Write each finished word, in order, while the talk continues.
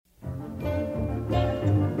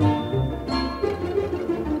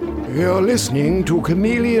You're listening to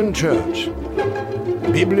Chameleon Church,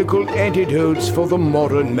 biblical antidotes for the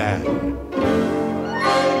modern man.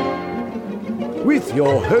 With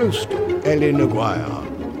your host, Allan Aguirre.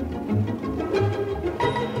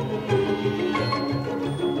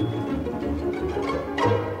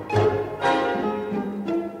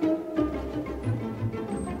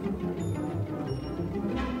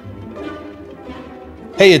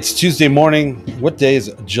 Hey, it's Tuesday morning. What day is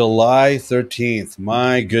it? July 13th.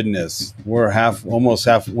 My goodness. We're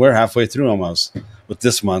halfway through almost with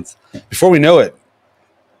this month. Before we know it,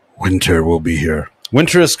 winter will be here.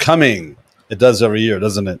 Winter is coming. It does every year,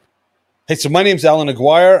 doesn't it? Hey, so my name's Allan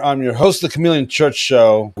Aguirre. I'm your host of the Chameleon Church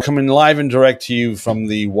Show, coming live and direct to you from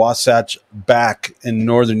the Wasatch back in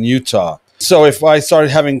northern Utah. So if I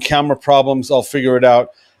start having camera problems, I'll figure it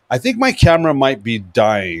out. I think my camera might be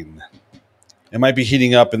dying. It might be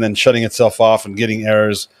heating up and then shutting itself off and getting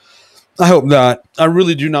errors. I hope not. I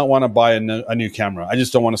really do not want to buy a new camera. I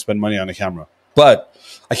just don't want to spend money on a camera. But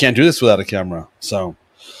I can't do this without a camera. So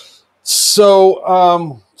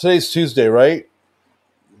today's Tuesday, right?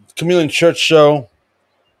 Chameleon Church Show.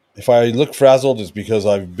 If I look frazzled, it's because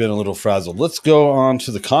I've been a little frazzled. Let's go on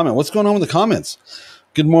to the comment. What's going on with the comments?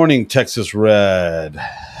 Good morning, Texas Red.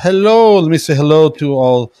 Hello. Let me say hello to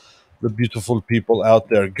all the beautiful people out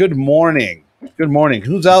there. Good morning. Good morning.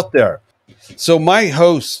 Who's out there? So my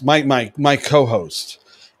host, my co-host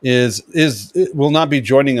will not be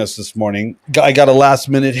joining us this morning. I got a last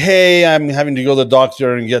minute, hey, I'm having to go to the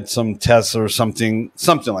doctor and get some tests or something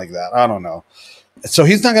like that. I don't know. So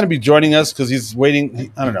he's not going to be joining us because he's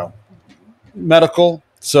waiting. I don't know. Medical.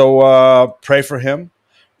 So pray for him.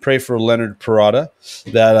 Pray for Leonard Parada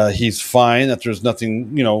that he's fine, that there's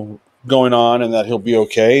nothing, going on and that he'll be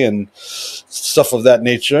okay and stuff of that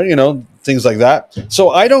nature, things like that. So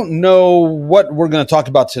I don't know what we're going to talk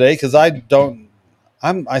about today because I think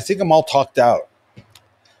I'm all talked out.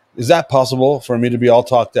 Is that possible for me to be all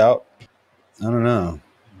talked out? I don't know.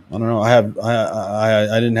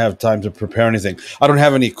 I didn't have time to prepare anything. I don't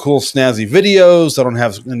have any cool snazzy videos. I don't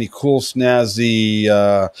have any cool snazzy,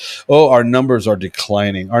 our numbers are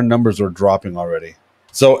declining. Our numbers are dropping already.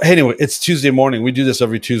 So anyway, it's Tuesday morning. We do this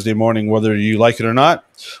every Tuesday morning, whether you like it or not,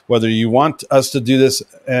 whether you want us to do this,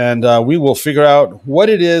 and we will figure out what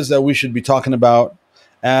it is that we should be talking about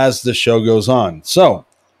as the show goes on. So,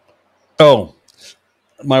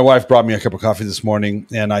 my wife brought me a cup of coffee this morning,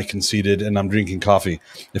 and I conceded, and I'm drinking coffee.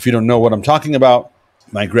 If you don't know what I'm talking about,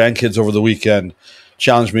 my grandkids over the weekend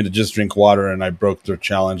challenged me to just drink water, and I broke their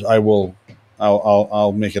challenge.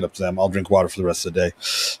 I'll make it up to them. I'll drink water for the rest of the day.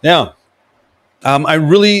 Now,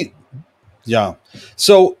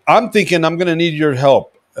 So I'm thinking I'm going to need your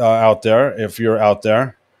help out there. If you're out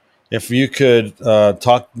there, if you could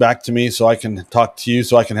talk back to me so I can talk to you,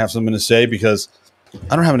 so I can have something to say, because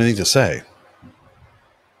I don't have anything to say.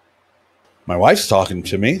 My wife's talking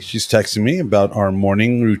to me. She's texting me about our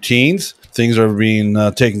morning routines. Things are being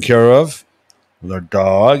taken care of with our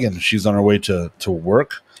dog, and she's on her way to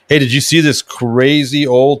work. Hey, did you see this crazy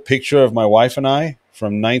old picture of my wife and I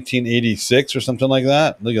from 1986 or something like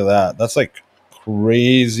that? Look at that. That's like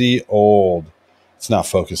crazy old. It's not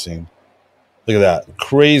focusing. Look at that.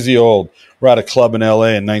 Crazy old. We're at a club in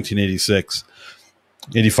LA in 1986,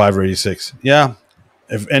 85 or 86. Yeah.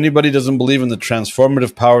 If anybody doesn't believe in the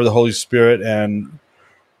transformative power of the Holy Spirit and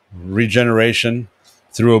regeneration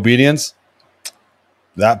through obedience,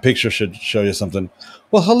 that picture should show you something.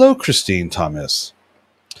 Well, hello, Christine Thomas.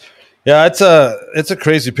 Yeah, it's a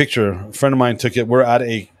crazy picture. A friend of mine took it. We're at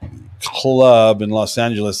a club in Los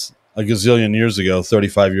Angeles a gazillion years ago,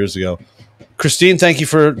 35 years ago. Christine, thank you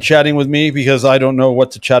for chatting with me, because I don't know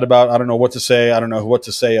what to chat about. I don't know what to say. I don't know what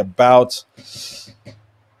to say about.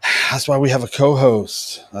 That's why we have a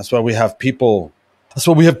co-host. That's why we have people.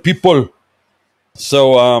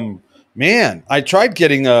 So, man, I tried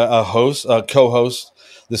getting a co-host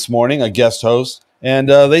this morning, a guest host, and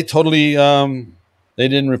they totally... They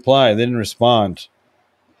didn't reply. They didn't respond.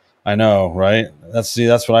 I know, right? That's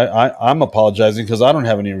what I'm apologizing, because I don't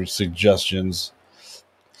have any suggestions.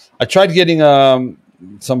 I tried getting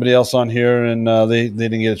somebody else on here, and they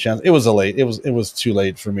didn't get a chance. It was It was too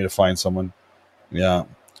late for me to find someone. Yeah,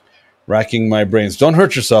 racking my brains. Don't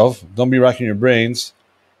hurt yourself. Don't be racking your brains.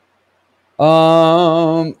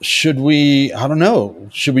 Should we? I don't know.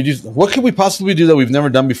 Should we do? What could we possibly do that we've never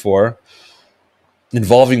done before,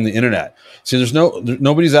 involving the internet? See,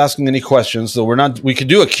 nobody's asking any questions, so we could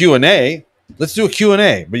do a Q&A. Let's do a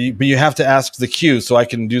Q&A, but you have to ask the Q so I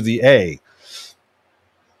can do the A.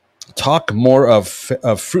 Talk more of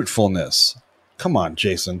fruitfulness. Come on,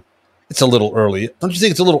 Jason. It's a little early. Don't you think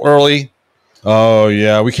it's a little early? Oh,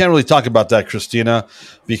 yeah. We can't really talk about that, Christina,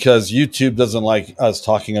 because YouTube doesn't like us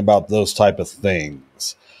talking about those type of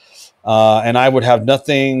things. And I would have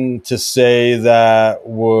nothing to say that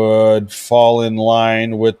would fall in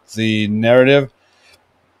line with the narrative.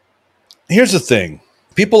 Here's the thing.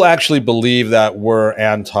 People actually believe that we're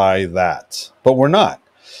anti that, but we're not.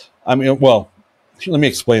 I mean, well, let me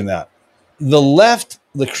explain that.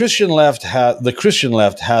 The Christian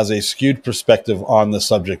left has a skewed perspective on the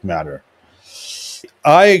subject matter.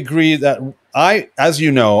 I agree that as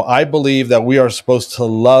you know, I believe that we are supposed to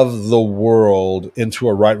love the world into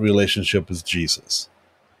a right relationship with Jesus.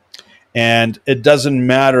 And it doesn't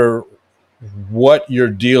matter what your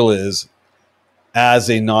deal is as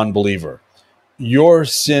a non-believer. Your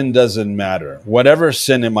sin doesn't matter. Whatever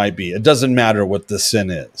sin it might be, it doesn't matter what the sin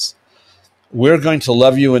is. We're going to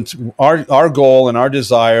love you, and our goal and our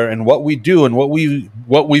desire and what we do and what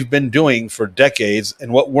we've been doing for decades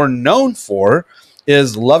and what we're known for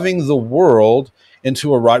is loving the world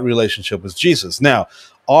into a right relationship with Jesus. Now,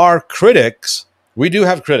 our critics, we do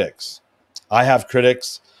have critics. I have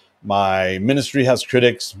critics. My ministry has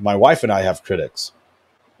critics. My wife and I have critics.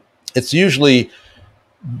 It's usually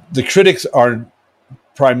the critics are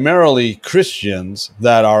primarily Christians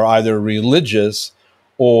that are either religious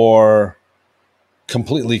or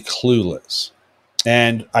completely clueless.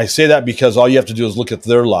 And I say that because all you have to do is look at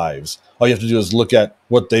their lives. All you have to do is look at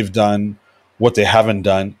what they've done, what they haven't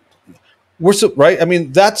done. Right? I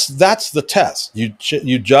mean, that's the test.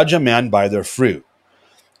 You judge a man by their fruit.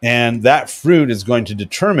 And that fruit is going to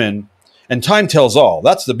determine, and time tells all.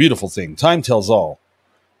 That's the beautiful thing. Time tells all.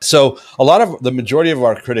 So the majority of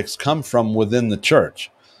our critics come from within the church.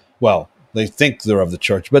 Well, they think they're of the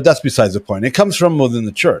church, but that's besides the point. It comes from within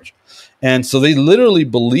the church. And so they literally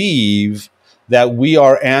believe that we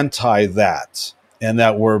are anti that and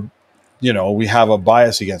that we have a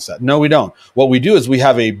bias against that. No, we don't. What we do is we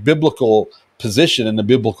have a biblical position and a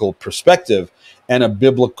biblical perspective and a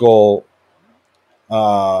biblical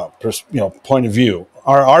point of view.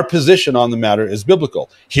 Our position on the matter is biblical.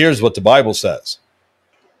 Here's what the Bible says.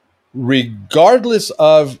 Regardless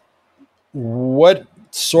of what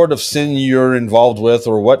sort of sin you're involved with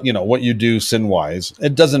or what you do sin-wise,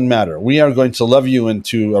 it doesn't matter. We are going to love you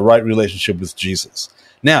into a right relationship with Jesus.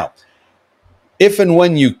 Now, if and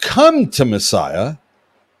when you come to Messiah,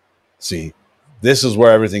 see, this is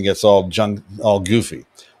where everything gets all goofy.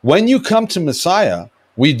 When you come to Messiah,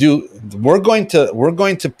 we're going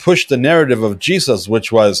to push the narrative of Jesus,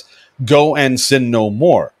 which was go and sin no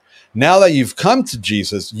more. Now that you've come to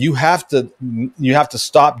Jesus, you have to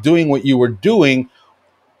stop doing what you were doing.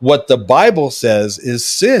 What the Bible says is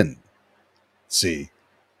sin. See,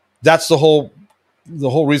 that's the whole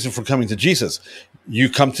reason for coming to Jesus. You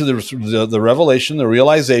come to the revelation, the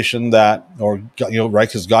realization that, right,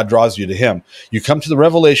 because God draws you to Him. You come to the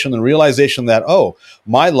revelation, the realization that,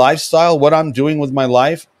 my lifestyle, what I'm doing with my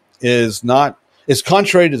life is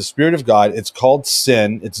contrary to the Spirit of God. It's called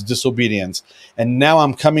sin. It's disobedience. And now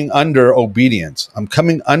I'm coming under obedience. I'm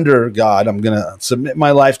coming under God. I'm going to submit my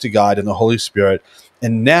life to God and the Holy Spirit.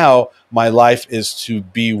 And now my life is to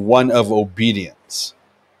be one of obedience.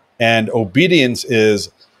 And obedience is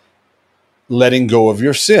letting go of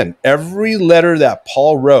your sin. Every letter that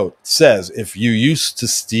Paul wrote says, if you used to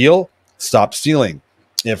steal, stop stealing.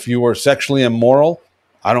 If you were sexually immoral,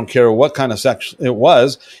 I don't care what kind of sex it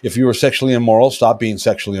was. If you were sexually immoral, stop being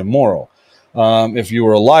sexually immoral. If you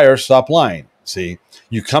were a liar, stop lying. See,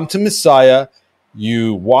 you come to Messiah,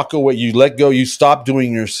 you walk away, you let go, you stop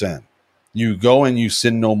doing your sin. You go and you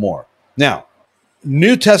sin no more. Now,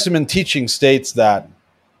 New Testament teaching states that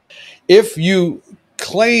if you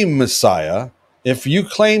claim Messiah, if you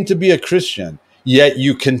claim to be a Christian, yet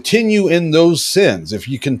you continue in those sins, if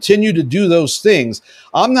you continue to do those things,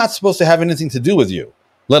 I'm not supposed to have anything to do with you,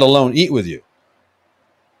 let alone eat with you,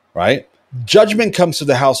 right? Judgment comes to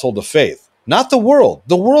the household of faith, not the world.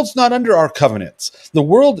 The world's not under our covenants. The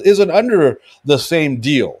world isn't under the same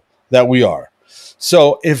deal that we are.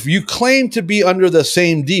 So if you claim to be under the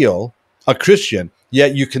same deal, a Christian,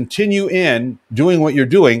 yet you continue in doing what you're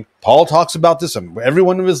doing, Paul talks about this in every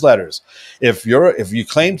one of his letters. If you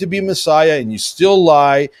claim to be Messiah and you still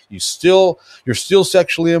lie, you're still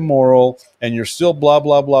sexually immoral, and you're still blah,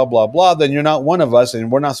 blah, blah, blah, blah, then you're not one of us,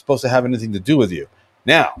 and we're not supposed to have anything to do with you.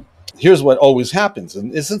 Now, here's what always happens.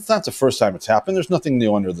 And it's not the first time it's happened. There's nothing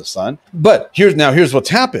new under the sun. But here's what's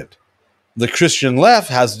happened. The Christian left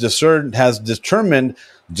has determined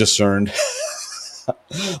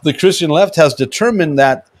the Christian left has determined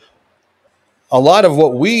that a lot of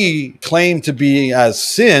what we claim to be as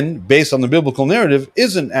sin based on the biblical narrative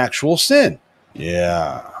isn't actual sin.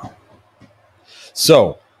 Yeah.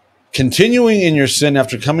 So Continuing in your sin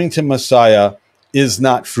after coming to Messiah is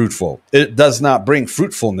not fruitful. It does not bring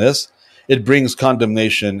fruitfulness. It brings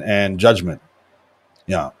condemnation and judgment.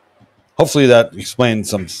 Yeah. Hopefully that explains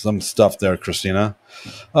some stuff there, Christina.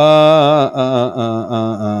 The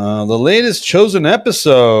latest chosen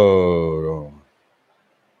episode.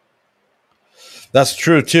 That's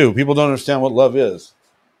true too. People don't understand what love is.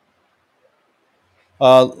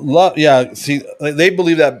 Love, yeah. See, they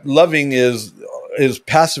believe that loving is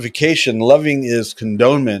pacification. Loving is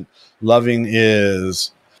condonement. Loving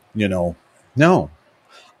is, no.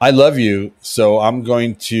 I love you, so I'm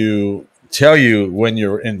going to tell you when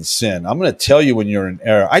you're in sin. I'm going to tell you when you're in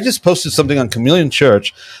error. I just posted something on Chameleon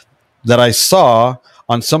Church that I saw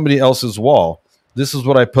on somebody else's wall. This is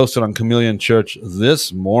what I posted on Chameleon Church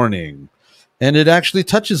this morning, and it actually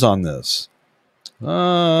touches on this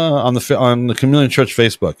on the Chameleon Church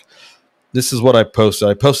Facebook. This is what I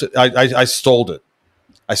posted. I stole it.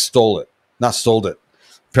 I stole it. Not stole it.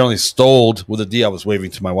 Apparently stole with a D. I was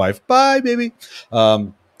waving to my wife. Bye, baby.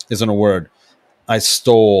 Isn't a word. I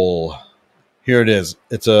stole. Here it is.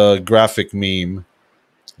 It's a graphic meme.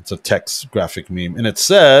 It's a text graphic meme. And it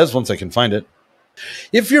says, once I can find it,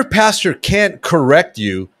 if your pastor can't correct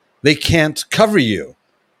you, they can't cover you.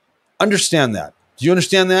 Understand that. Do you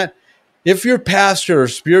understand that? If your pastor or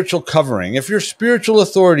spiritual covering, if your spiritual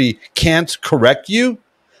authority can't correct you,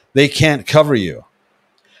 they can't cover you.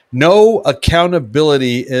 No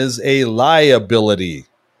accountability is a liability.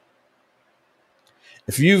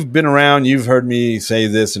 If you've been around, you've heard me say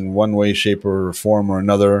this in one way, shape, or form or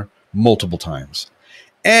another multiple times.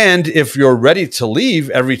 And if you're ready to leave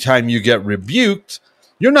every time you get rebuked,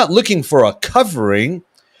 you're not looking for a covering.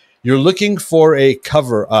 You're looking for a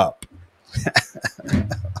cover up.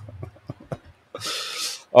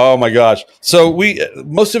 Oh my gosh. So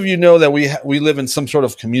most of you know that we live in some sort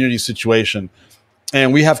of community situation,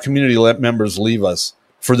 and we have community members leave us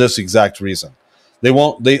for this exact reason.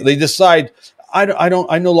 They decide, I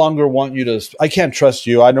no longer want you to, I can't trust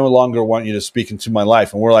you. I no longer want you to speak into my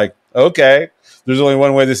life. And we're like, okay, there's only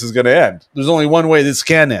one way this is going to end. There's only one way this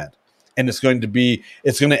can end. And it's going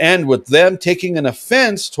to end with them taking an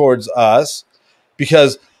offense towards us,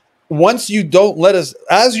 because once you don't let us,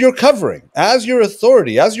 as your covering, as your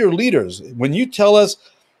authority, as your leaders, when you tell us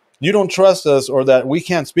you don't trust us or that we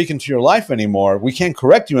can't speak into your life anymore, we can't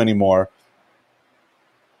correct you anymore,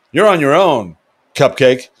 you're on your own,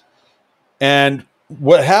 cupcake. And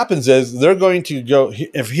what happens is they're going to go,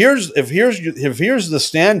 if here's the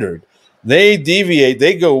standard, they deviate,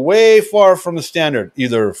 they go way far from the standard,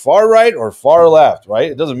 either far right or far left,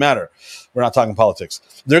 right? It doesn't matter. We're not talking politics.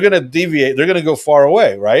 They're going to deviate, they're going to go far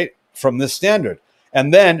away, right, from this standard.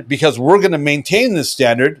 And then because we're going to maintain this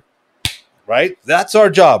standard, right? That's our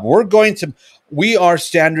job. We are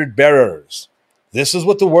standard bearers. This is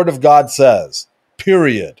what the Word of God says,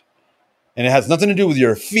 period. And it has nothing to do with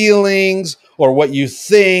your feelings or what you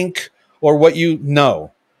think or what you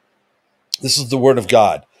know. This is the Word of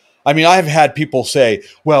God. I mean, I've had people say,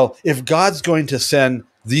 well, if God's going to send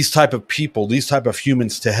these type of people, these type of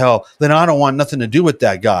humans to hell, then I don't want nothing to do with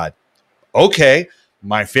that God. Okay,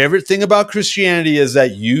 my favorite thing about Christianity is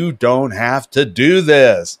that you don't have to do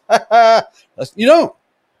this. You don't.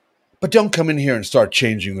 But don't come in here and start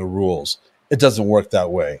changing the rules. It doesn't work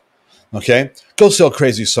that way. Okay? Go sell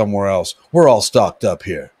crazy somewhere else. We're all stocked up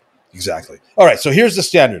here. Exactly. All right, so here's the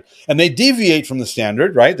standard. And they deviate from the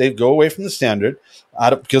standard, right? They go away from the standard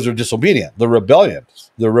because they're disobedient. They're rebellious.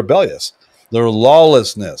 They're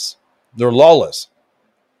lawlessness. They're lawless.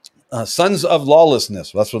 Sons of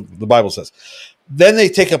lawlessness. That's what the Bible says. Then they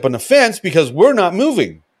take up an offense because we're not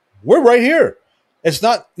moving. We're right here. It's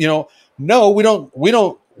not, no,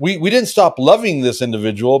 we didn't stop loving this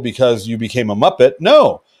individual because you became a Muppet.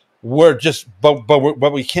 No, we're just,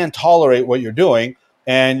 but we can't tolerate what you're doing,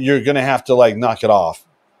 and you're going to have to knock it off.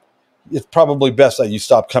 It's probably best that you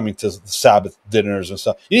stop coming to the Sabbath dinners and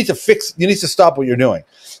stuff. You need to stop what you're doing.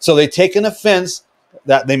 So they take an offense,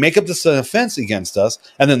 that they make up this offense against us,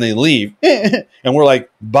 and then they leave. And we're like,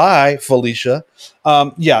 bye, Felicia.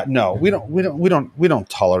 No, we don't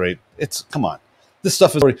tolerate. Come on. This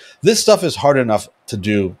stuff is hard enough to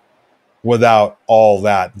do without all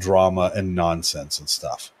that drama and nonsense and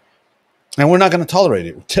stuff. And we're not going to tolerate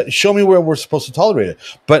it. Show me where we're supposed to tolerate it.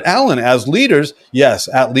 But Allan, as leaders, yes,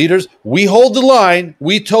 at leaders, we hold the line.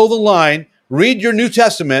 We toe the line. Read your New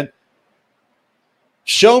Testament.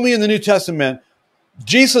 Show me in the New Testament.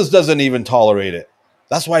 Jesus doesn't even tolerate it.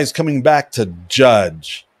 That's why he's coming back to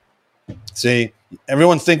judge. See,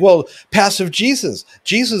 everyone think, well, passive Jesus.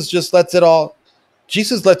 Jesus just lets it all.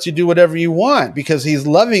 Jesus lets you do whatever you want because he's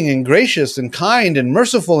loving and gracious and kind and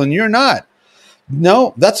merciful, and you're not.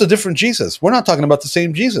 No, that's a different Jesus. We're not talking about the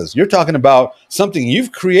same Jesus. You're talking about something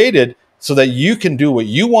you've created so that you can do what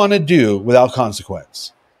you want to do without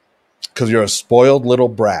consequence. Because you're a spoiled little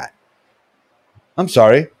brat. I'm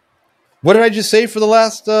sorry. What did I just say for the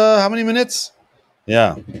last, how many minutes?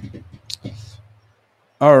 Yeah.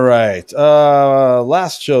 All right.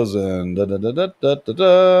 Last chosen.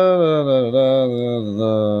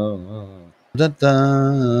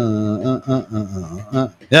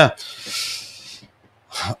 Yeah.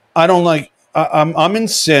 I don't like, I'm in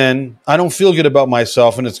sin. I don't feel good about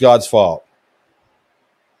myself, and it's God's fault.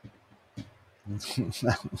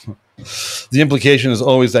 The implication is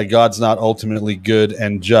always that God's not ultimately good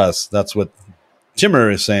and just. That's what Timmer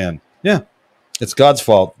is saying. Yeah, it's God's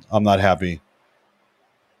fault I'm not happy.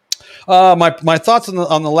 My thoughts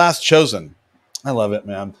on the last chosen. I love it,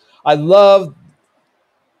 man. I love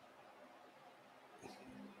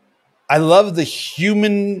the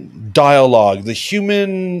human dialogue, the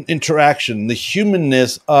human interaction, the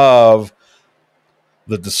humanness of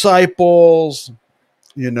the disciples,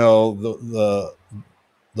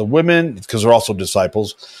 the women, because they're also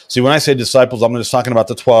disciples. See, when I say disciples, I'm just talking about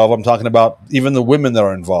the 12. I'm talking about even the women that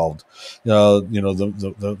are involved.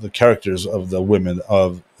 The characters of the women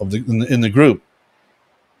in the group.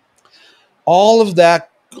 All of that,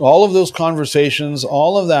 all of those conversations,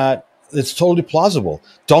 all of that, it's totally plausible.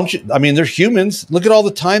 Don't you? I mean, they're humans. Look at all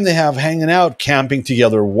the time they have hanging out, camping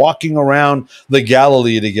together, walking around the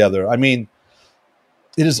Galilee together. I mean,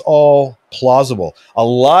 it is all plausible. A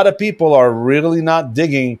lot of people are really not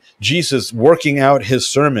digging Jesus working out his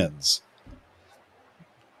sermons.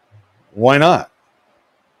 Why not?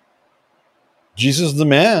 Jesus is the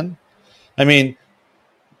man. I mean,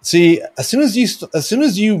 see, as soon as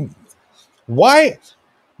you, why?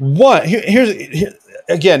 One, here's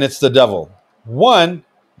again, it's the devil. One,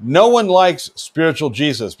 no one likes spiritual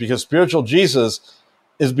Jesus because spiritual Jesus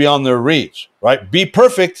is beyond their reach, right? Be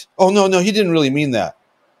perfect. Oh, no, he didn't really mean that.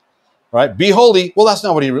 Right? Be holy. Well, that's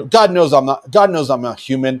not what God knows I'm not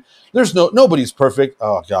human. Nobody's perfect.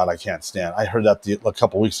 Oh God, I can't stand. I heard that a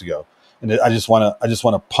couple weeks ago. And I just want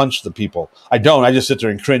to punch the people. I don't. I just sit there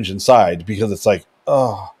and cringe inside because it's like,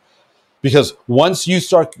 oh, because once you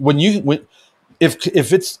start, when you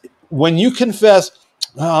confess,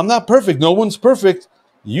 oh, I'm not perfect. No one's perfect.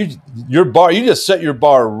 You just set your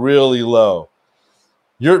bar really low.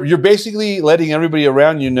 You're basically letting everybody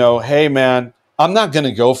around you know, hey man, I'm not going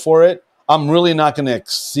to go for it. I'm really not going to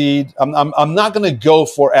exceed. I'm not going to go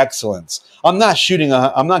for excellence. I'm not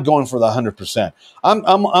going for the 100%. I'm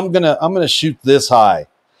going to shoot this high.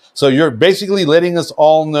 So you're basically letting us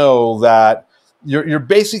all know that you're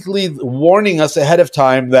basically warning us ahead of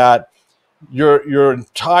time that your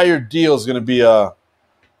entire deal is going to be I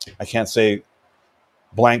can't say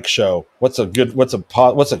blank show. What's a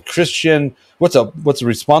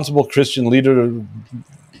responsible Christian leader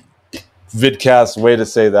vidcast way to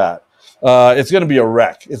say that? It's going to be a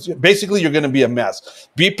wreck. It's basically, you're going to be a mess.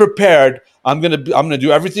 Be prepared. I'm going to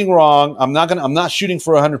do everything wrong. I'm not shooting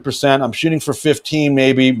for 100%. I'm shooting for 15,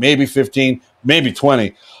 maybe 15, maybe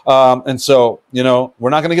 20. And so, we're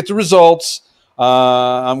not going to get the results.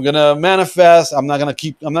 I'm going to manifest. I'm not going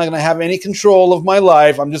to have any control of my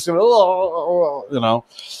life. I'm just going to,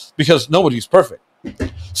 because nobody's perfect.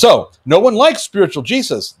 So no one likes spiritual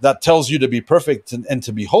Jesus that tells you to be perfect and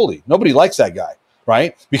to be holy. Nobody likes that guy,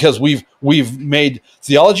 right? Because we've made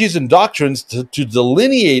theologies and doctrines to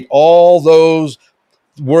delineate all those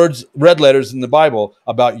words, red letters in the Bible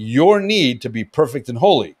about your need to be perfect and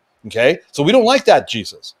holy. Okay, so we don't like that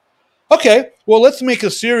Jesus. Okay, well, let's make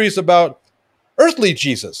a series about earthly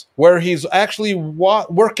Jesus, where he's actually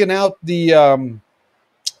working out the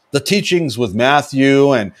teachings with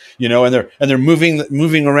Matthew, and they're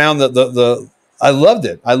moving around the. I loved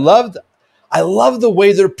it. I love the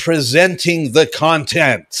way they're presenting the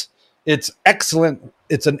content. It's excellent.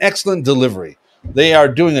 It's an excellent delivery. They are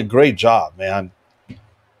doing a great job, man.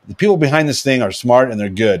 The people behind this thing are smart and they're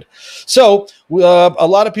good. So a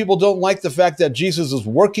lot of people don't like the fact that Jesus is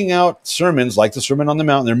working out sermons like the Sermon on the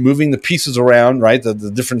Mount. They're moving the pieces around, right? The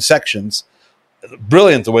different sections.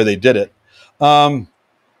 Brilliant the way they did it.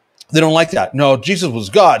 They don't like that. No, Jesus was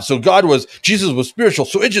God. So Jesus was spiritual.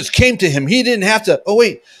 So it just came to him. He didn't have to. Oh,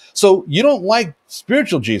 wait. So you don't like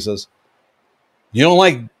spiritual Jesus. You don't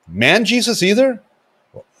like man Jesus either?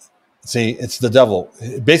 See, it's the devil.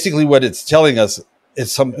 Basically what it's telling us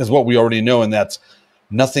is what we already know, and that's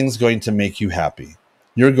nothing's going to make you happy.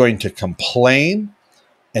 You're going to complain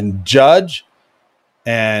and judge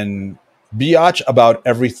and biatch about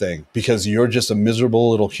everything because you're just a miserable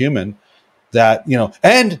little human that,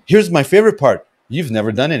 and here's my favorite part. You've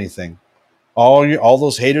never done anything. all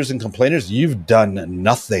those haters and complainers, you've done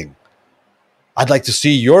nothing. I'd like to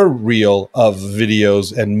see your reel of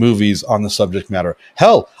videos and movies on the subject matter.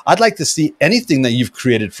 Hell, I'd like to see anything that you've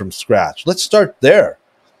created from scratch. Let's start there.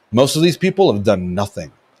 Most of these people have done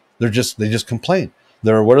nothing. They just complain.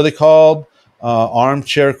 They're, what are they called?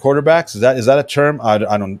 Armchair quarterbacks. Is that a term?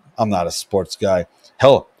 I'm not a sports guy.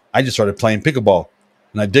 Hell, I just started playing pickleball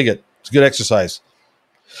and I dig it. It's good exercise.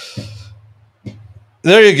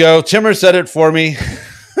 There you go. Timmer said it for me.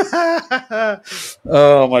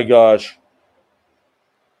 Oh my gosh.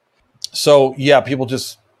 So yeah, people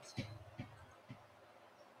just,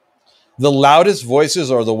 the loudest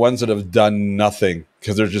voices are the ones that have done nothing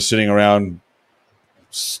because they're just sitting around.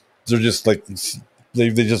 They're just like, they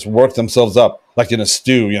just work themselves up like in a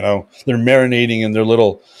stew, you know, they're marinating in their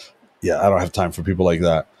little, yeah, I don't have time for people like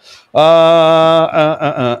that.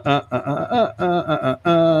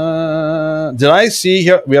 Did I see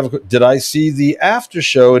here? Did I see the after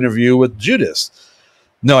show interview with Judas?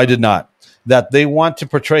 No, I did not. That they want to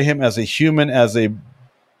portray him as a human, as a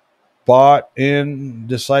bought-in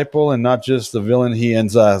disciple, and not just the villain he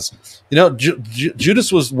ends as. You know,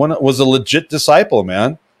 Judas was a legit disciple,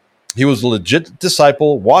 man. He was a legit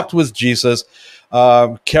disciple, walked with Jesus, he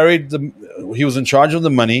was in charge of the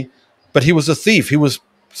money, but he was a thief. He was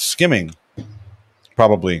skimming,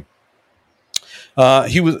 probably.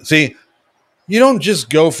 You don't just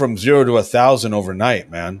go from 0 to 1,000 overnight,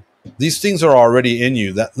 man. These things are already in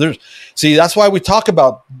you. That's why we talk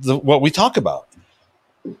about what we talk about.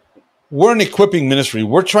 We're an equipping ministry.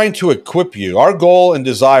 We're trying to equip you. Our goal and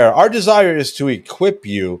our desire is to equip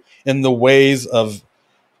you in the ways of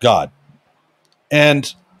God.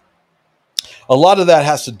 And a lot of that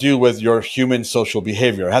has to do with your human social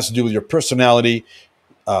behavior. It has to do with your personality,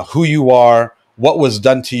 who you are, what was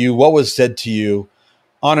done to you, what was said to you,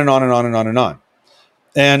 on and on and on and on and on.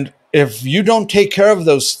 And if you don't take care of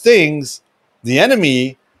those things, the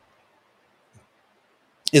enemy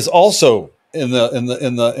is also in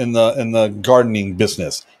the gardening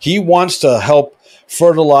business. He wants to help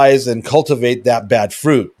fertilize and cultivate that bad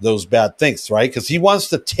fruit, those bad things, right? Because he wants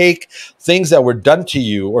to take things that were done to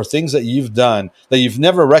you or things that you've done that you've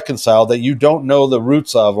never reconciled, that you don't know the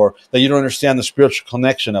roots of, or that you don't understand the spiritual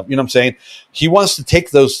connection of. You know what I'm saying? He wants to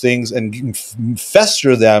take those things and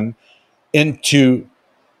fester them into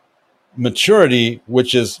maturity,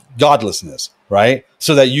 which is godlessness, right?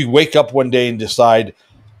 So that you wake up one day and decide,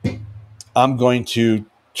 I'm going to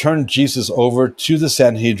turn Jesus over to the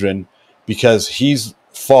Sanhedrin because he's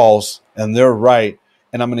false and they're right,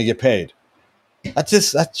 and I'm going to get paid. That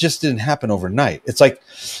just didn't happen overnight. It's like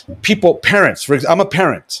parents. I'm a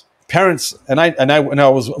parent. Parents, and I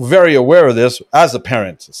was very aware of this as a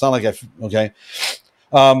parent. It's not like okay.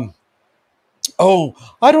 I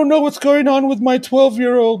don't know what's going on with my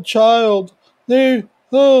 12-year-old child. They're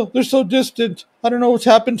so distant. I don't know what's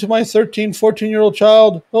happened to my 13, 14-year-old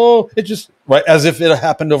child. It just, right, as if it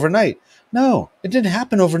happened overnight. No, it didn't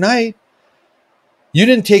happen overnight. You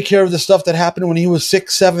didn't take care of the stuff that happened when he was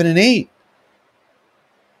 6, 7, and 8.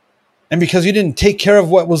 And because you didn't take care of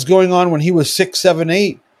what was going on when he was 6, 7,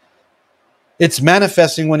 8, it's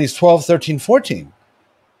manifesting when he's 12, 13, 14.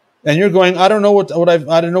 And you're going, I don't know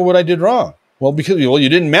what I did wrong. Well, because you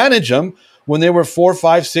didn't manage them when they were 4,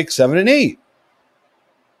 5, 6, 7, and 8.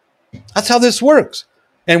 That's how this works.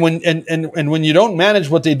 And when you don't manage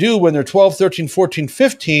what they do when they're 12, 13, 14,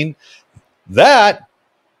 15, that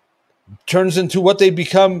turns into what they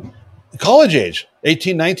become college age,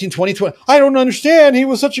 18, 19, 20, 20. I don't understand. He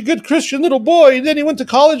was such a good Christian little boy. And then he went to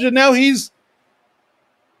college and now he's...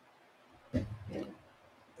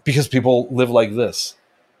 Because people live like this.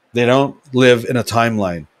 They don't live in a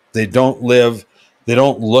timeline. They don't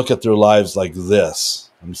look at their lives like this.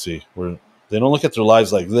 Let me see. They don't look at their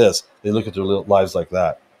lives like this. They look at their lives like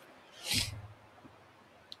that.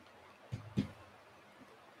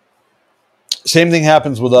 Same thing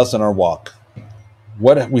happens with us in our walk.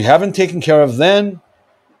 What we haven't taken care of then,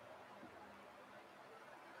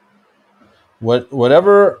 I'm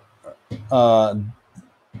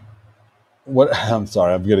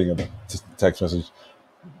sorry, I'm getting a text message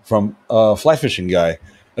from a fly fishing guy,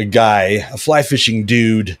 a fly fishing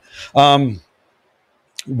dude.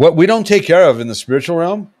 What we don't take care of in the spiritual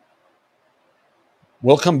realm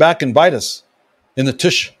will come back and bite us in the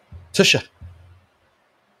tusha.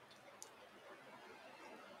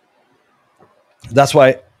 That's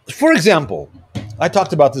why, for example, I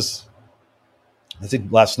talked about this, I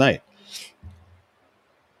think last night.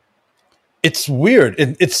 It's weird.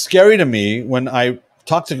 It's scary to me when I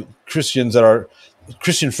talk to Christians that are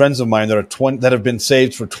Christian friends of mine that have been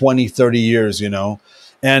saved for 20, 30 years, you know,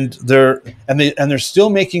 and they're still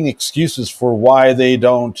making excuses for why they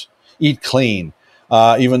don't eat clean,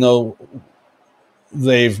 even though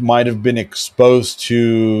they might have been exposed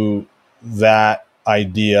to that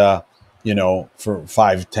idea, for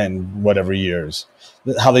 5, 10, whatever years.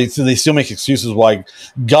 How they still make excuses why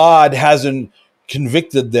God hasn't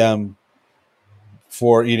convicted them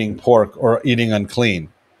for eating pork or eating unclean.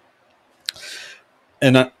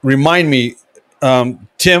 And remind me,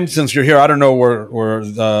 Tim, since you're here, I don't know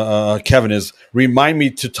where Kevin is. Remind me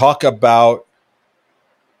to talk about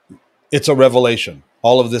it's a revelation.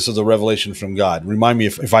 All of this is a revelation from God. Remind me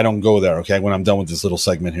if I don't go there, okay, when I'm done with this little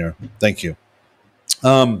segment here. Thank you.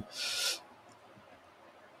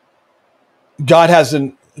 God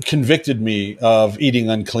hasn't convicted me of eating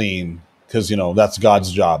unclean because, that's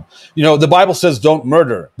God's job. The Bible says don't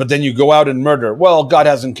murder, but then you go out and murder. Well, God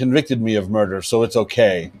hasn't convicted me of murder, so it's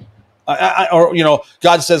okay.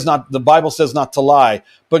 God says the Bible says not to lie,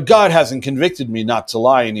 but God hasn't convicted me not to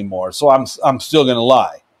lie anymore, so I'm still going to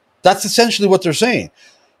lie. That's essentially what they're saying.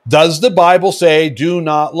 Does the Bible say do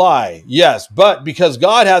not lie? Yes, but because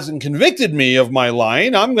God hasn't convicted me of my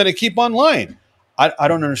lying, I'm going to keep on lying. I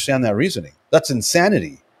don't understand that reasoning. That's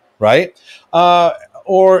insanity, right?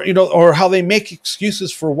 Or how they make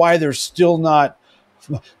excuses for why they're still not.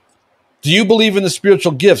 Do you believe in the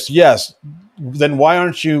spiritual gifts? Yes. Then why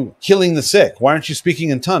aren't you healing the sick? Why aren't you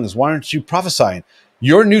speaking in tongues? Why aren't you prophesying?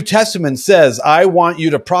 Your New Testament says, I want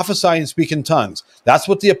you to prophesy and speak in tongues. That's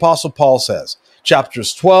what the Apostle Paul says.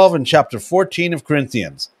 Chapters 12 and chapter 14 of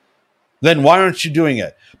Corinthians. Then why aren't you doing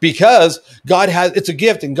it? Because it's a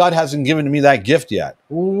gift and God hasn't given me that gift yet.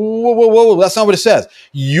 Whoa. That's not what it says.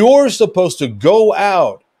 You're supposed to go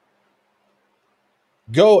out,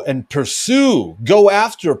 go and pursue, go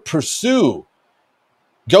after, pursue.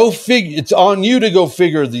 Go figure. It's on you to go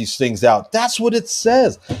figure these things out. That's what it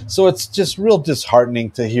says. So it's just real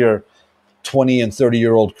disheartening to hear 20 and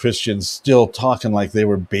 30-year-old Christians still talking like they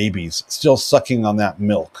were babies, still sucking on that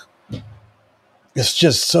milk. It's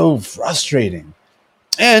just so frustrating.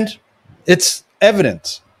 And it's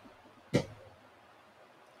evident.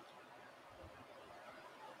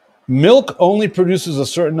 Milk only produces a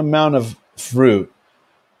certain amount of fruit.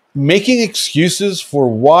 Making excuses for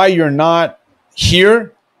why you're not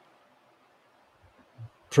here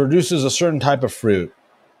produces a certain type of fruit.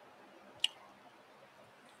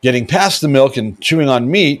 Getting past the milk and chewing on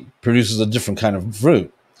meat produces a different kind of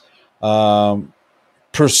fruit.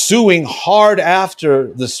 Pursuing hard after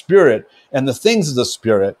the Spirit and the things of the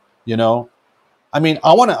Spirit, I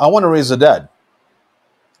want to raise the dead.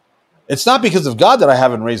 It's not because of God that I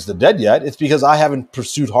haven't raised the dead yet. It's because I haven't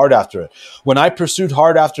pursued hard after it. When I pursued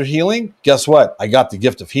hard after healing, guess what? I got the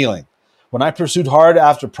gift of healing. When I pursued hard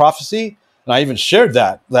after prophecy, and I even shared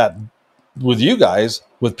that with you guys,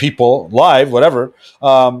 with people live, whatever,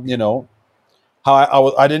 how I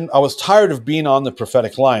was tired of being on the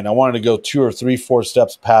prophetic line. I wanted to go 2 or 3, 4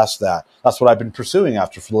 steps past that. That's what I've been pursuing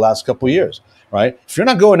after for the last couple of years, right? If you're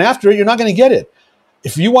not going after it, you're not going to get it.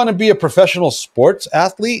 If you want to be a professional sports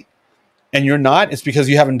athlete and you're not, it's because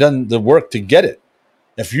you haven't done the work to get it.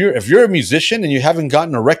 If you're a musician and you haven't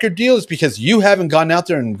gotten a record deal, it's because you haven't gone out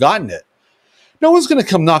there and gotten it. No one's going to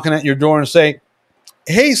come knocking at your door and say,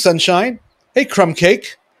 hey, sunshine, hey, crumb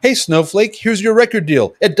cake, hey, snowflake, here's your record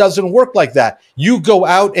deal. It doesn't work like that. You go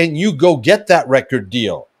out and you go get that record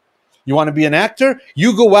deal. You want to be an actor?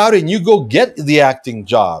 You go out and you go get the acting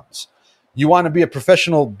jobs. You want to be a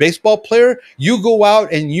professional baseball player? You go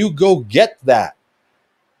out and you go get that.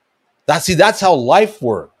 That's how life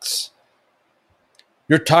works.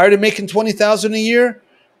 You're tired of making $20,000 a year?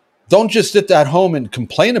 Don't just sit at home and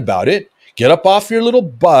complain about it. Get up off your little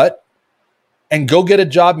butt and go get a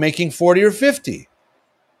job making 40 or 50.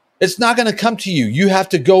 It's not going to come to you. You have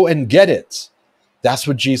to go and get it. That's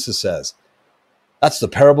what Jesus says. That's the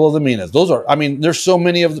parable of the minas. There's so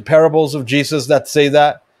many of the parables of Jesus that say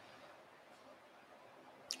that.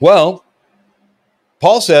 Well,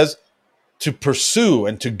 Paul says to pursue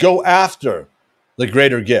and to go after the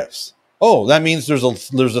greater gifts. Oh, that means there's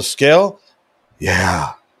a scale?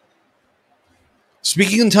 Yeah.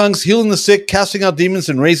 Speaking in tongues, healing the sick, casting out demons,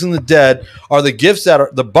 and raising the dead are the gifts that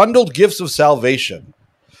are the bundled gifts of salvation.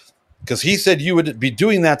 Because he said you would be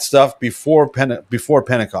doing that stuff before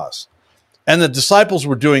Pentecost. And the disciples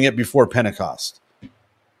were doing it before Pentecost.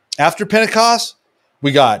 After Pentecost,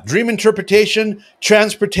 we got dream interpretation,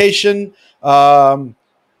 transportation,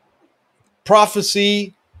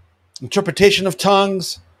 prophecy, interpretation of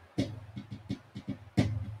tongues.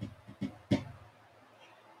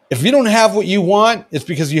 If you don't have what you want, it's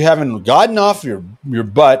because you haven't gotten off your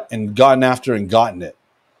butt and gotten after and gotten it.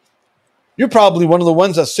 You're probably one of the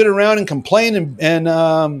ones that sit around and complain and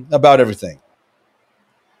about everything.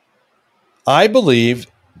 I believe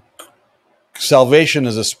salvation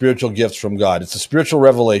is a spiritual gift from God. It's a spiritual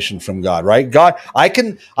revelation from God, right? God, I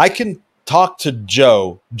can talk to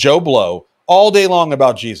Joe Blow all day long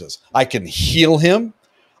about Jesus. I can heal him.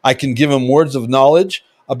 I can give him words of knowledge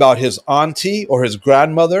about his auntie or his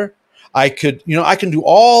grandmother. I can do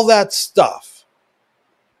all that stuff.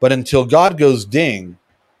 But until God goes ding,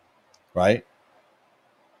 right?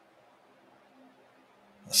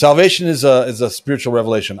 Salvation is a spiritual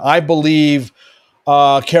revelation. I believe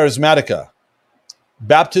charismatica,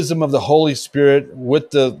 baptism of the Holy Spirit with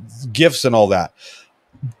the gifts and all that,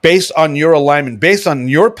 based on your alignment, based on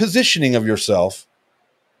your positioning of yourself,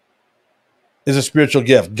 is a spiritual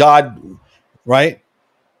gift. God, right?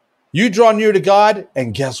 You draw near to God,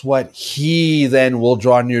 and guess what? He then will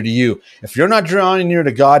draw near to you. If you're not drawing near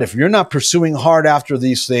to God, if you're not pursuing hard after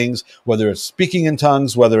these things, whether it's speaking in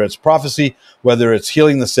tongues, whether it's prophecy, whether it's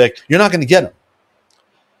healing the sick, you're not going to get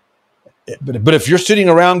them. But if you're sitting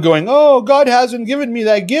around going, oh, God hasn't given me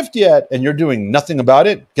that gift yet, and you're doing nothing about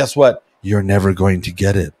it, guess what? You're never going to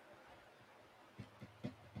get it.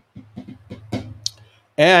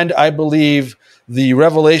 And I believe the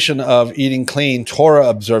revelation of eating clean, Torah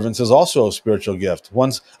observance, is also a spiritual gift.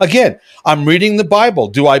 Once again, I'm reading the Bible.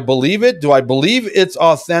 Do I believe it? Do I believe it's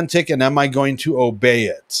authentic? And am I going to obey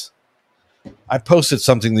it? I posted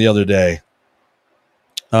something the other day,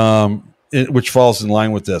 which falls in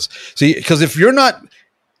line with this. See, because if you're not,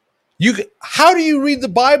 how do you read the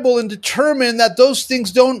Bible and determine that those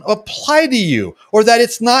things don't apply to you, or that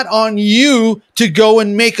it's not on you to go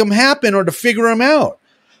and make them happen or to figure them out?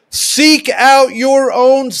 Seek out your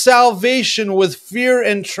own salvation with fear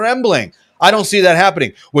and trembling. I don't see that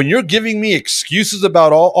happening. When you're giving me excuses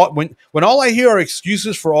about when all I hear are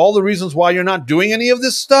excuses for all the reasons why you're not doing any of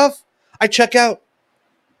this stuff, I check out.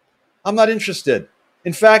 I'm not interested.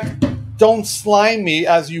 In fact, don't slime me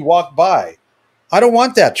as you walk by. I don't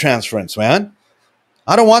want that transference, man.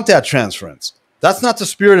 I don't want that transference. That's not the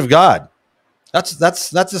Spirit of God. That's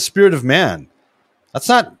the spirit of man. That's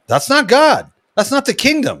not God. That's not the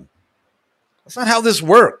kingdom. That's not how this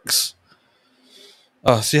works.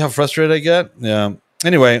 See how frustrated I get? Yeah.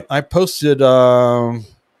 Anyway, I posted. I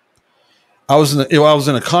was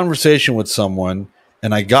in a conversation with someone,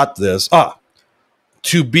 and I got this.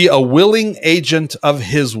 To be a willing agent of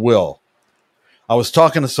His will. I was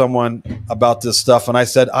talking to someone about this stuff, and I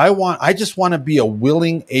said, I just want to be a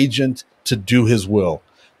willing agent to do His will.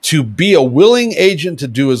 To be a willing agent to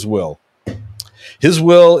do His will. His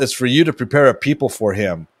will is for you to prepare a people for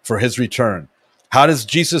Him, for His return. How does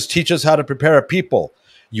Jesus teach us how to prepare a people?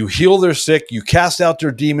 You heal their sick, you cast out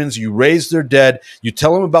their demons, you raise their dead, you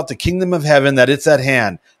tell them about the kingdom of heaven, that it's at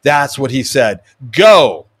hand. That's what He said.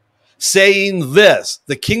 Go, saying this,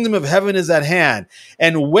 the kingdom of heaven is at hand.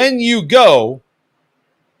 And when you go,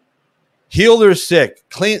 heal their sick,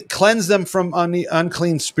 cleanse them from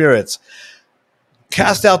unclean spirits,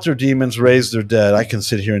 cast out their demons, raise their dead. I can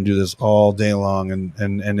sit here and do this all day long,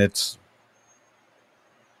 and it's,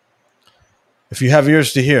 if you have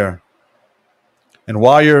ears to hear, and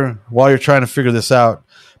while you're trying to figure this out,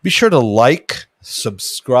 be sure to like,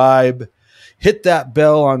 subscribe, hit that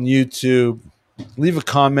bell on YouTube, leave a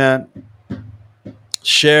comment,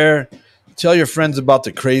 share, tell your friends about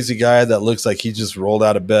the crazy guy that looks like he just rolled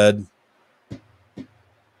out of bed.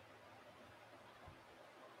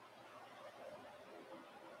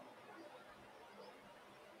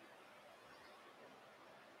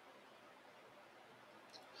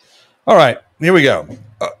 All right, here we go.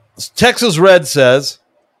 Texas Red says,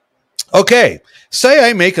 okay, say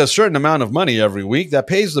I make a certain amount of money every week that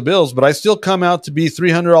pays the bills, but I still come out to be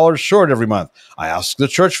 $300 short every month. I ask the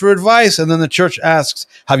church for advice, and then the church asks,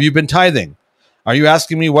 have you been tithing? Are you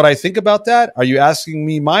asking me what I think about that? Are you asking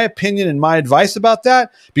me my opinion and my advice about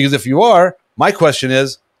that? Because if you are, my question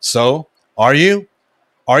is, so are you?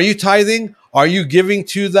 Are you tithing? Are you giving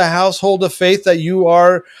to the household of faith that you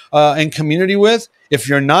are in community with? If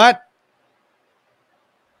you're not,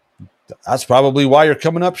 that's probably why you're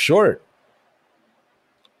coming up short.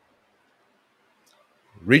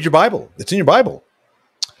 Read your Bible. It's in your Bible.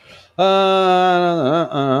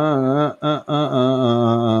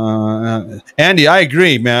 Andy, I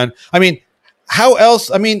agree, man. I mean, how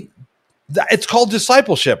else? I mean, it's called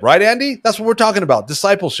discipleship, right, Andy? That's what we're talking about.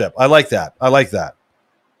 Discipleship. I like that.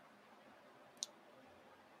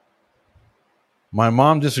 My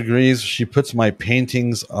mom disagrees. She puts my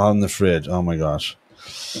paintings on the fridge. Oh my gosh.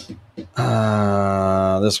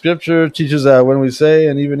 The scripture teaches that when we say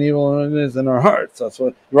and even evil is in our hearts. That's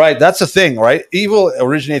what, right? That's the thing, right? Evil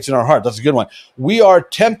originates in our heart. That's a good one. We are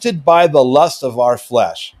tempted by the lust of our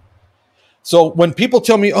flesh. So when people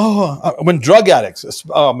tell me, when drug addicts,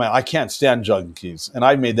 oh man, I can't stand junkies, and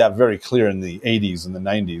I made that very clear in the 80s and the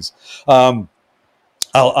 90s.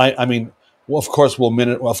 I mean, well, of course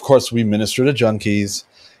we minister to junkies,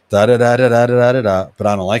 but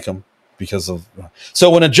I don't like them because of. So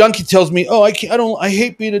when a junkie tells me, I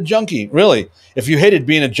hate being a junkie. Really, if you hated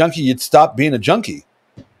being a junkie, you'd stop being a junkie.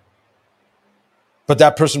 But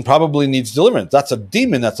that person probably needs deliverance. That's a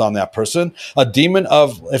demon that's on that person. A demon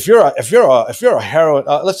of if you're a heroin.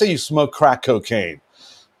 Let's say you smoke crack cocaine.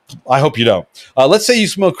 I hope you don't. Let's say you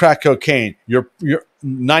smoke crack cocaine. You're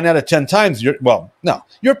 9 out of 10 times. You're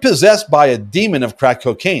possessed by a demon of crack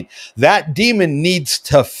cocaine. That demon needs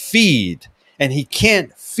to feed, and he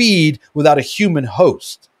can't feed without a human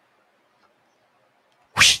host.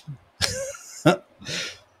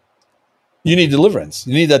 You need deliverance.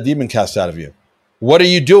 You need that demon cast out of you. What are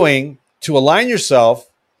you doing to align yourself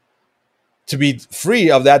to be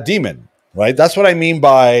free of that demon? Right. That's what I mean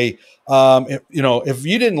by, if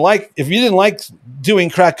you didn't like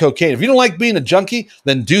doing crack cocaine, if you don't like being a junkie,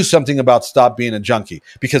 then do something about stop being a junkie.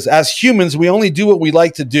 Because as humans, we only do what we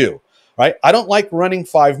like to do. Right. I don't like running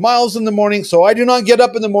 5 miles in the morning, so I do not get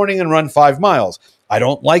up in the morning and run 5 miles. I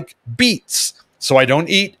don't like beets, so I don't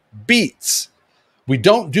eat beets. We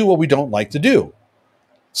don't do what we don't like to do.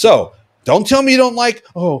 So don't tell me you don't like,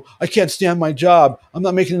 I can't stand my job. I'm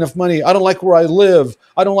not making enough money. I don't like where I live.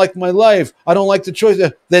 I don't like my life. I don't like the choice.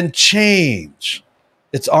 Then change.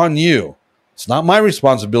 It's on you. It's not my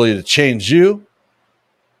responsibility to change you.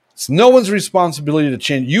 It's no one's responsibility to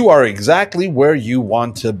change. You are exactly where you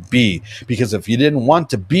want to be. Because if you didn't want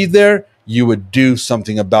to be there, you would do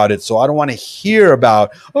something about it. So I don't want to hear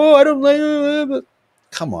about, I don't like it.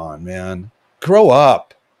 Come on, man. Grow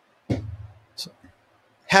up.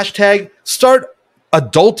 Hashtag start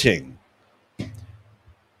adulting.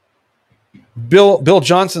 Bill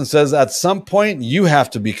Johnson says at some point you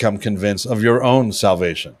have to become convinced of your own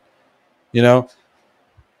salvation. If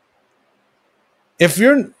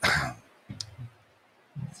you're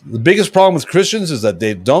the biggest problem with Christians is that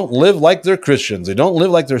they don't live like they're Christians. They don't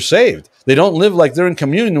live like they're saved. They don't live like they're in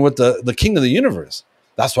communion with the King of the universe.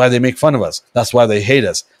 That's why they make fun of us. That's why they hate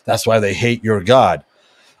us. That's why they hate your God.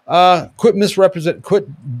 Quit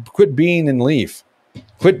being in leaf.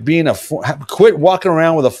 Quit walking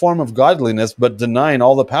around with a form of godliness, but denying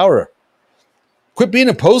all the power. Quit being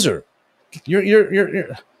a poser.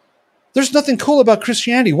 There's nothing cool about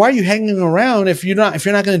Christianity. Why are you hanging around if you're not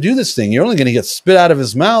going to do this thing? You're only going to get spit out of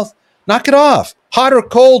his mouth. Knock it off. Hot or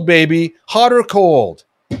cold, baby. Hot or cold.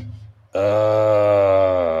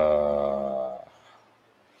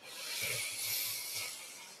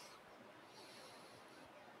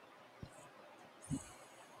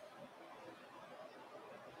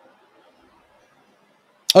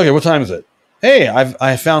 Okay, what time is it? Hey,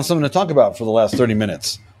 I found something to talk about for the last 30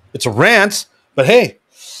 minutes. It's a rant, but hey.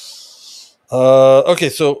 Okay,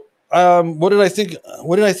 so what did I think?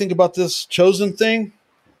 What did I think about this chosen thing?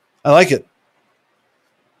 I like it,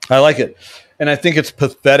 and I think it's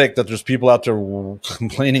pathetic that there's people out there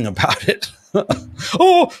complaining about it.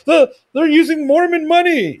 They're using Mormon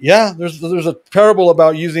money. Yeah, there's a parable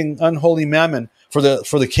about using unholy mammon for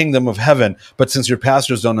the kingdom of heaven. But since your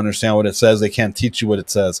pastors don't understand what it says, they can't teach you what it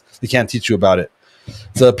says. They can't teach you about it.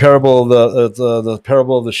 It's a parable of the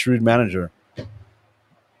parable of the shrewd manager.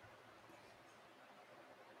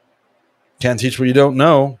 Can't teach what you don't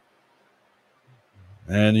know,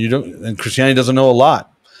 and Christianity doesn't know a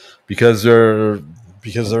lot because their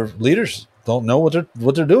leaders don't know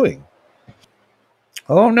what they're doing.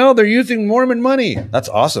 Oh no, they're using Mormon money. That's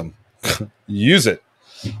awesome. Use it.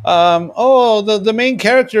 The main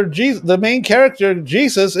character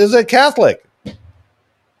Jesus is a Catholic.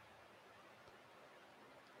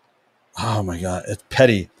 Oh my God, it's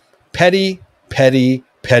petty.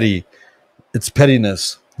 It's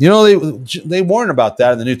pettiness. They warn about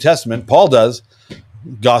that in the New Testament. Paul does.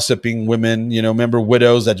 Gossiping women, remember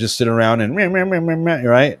widows that just sit around and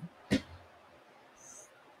right?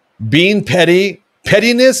 Being petty.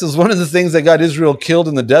 Pettiness is one of the things that got Israel killed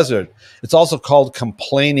in the desert. It's also called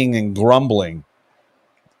complaining and grumbling.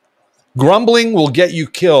 Grumbling will get you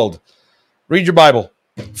killed. Read your Bible.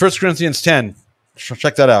 1 Corinthians 10.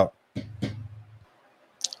 Check that out.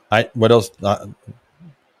 What else?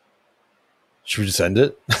 Should we just end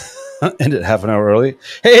it? End it half an hour early?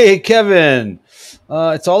 Hey, Kevin.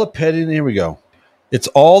 It's all the pettiness. Here we go. It's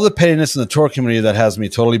all the pettiness in the Torah community that has me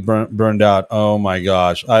totally burned out. Oh, my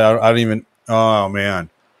gosh. I don't even... Oh, man.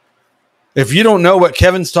 If you don't know what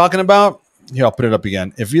Kevin's talking about, here, I'll put it up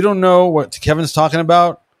again. If you don't know what Kevin's talking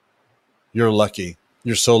about, you're lucky.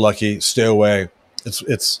 You're so lucky. Stay away.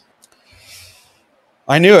 It's.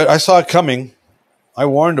 I knew it. I saw it coming. I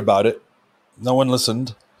warned about it. No one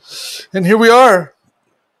listened. And here we are.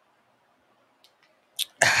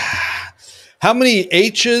 How many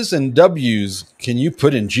H's and W's can you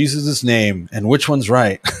put in Jesus' name, and which one's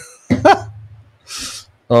right?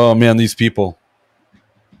 Oh man, these people.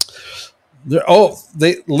 They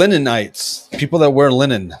Linenites, people that wear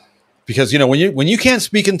linen, because when you can't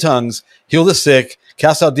speak in tongues, heal the sick,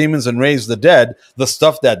 cast out demons, and raise the dead, the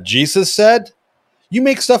stuff that Jesus said, you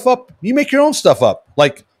make stuff up. You make your own stuff up,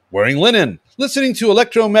 like wearing linen, listening to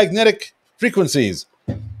electromagnetic frequencies.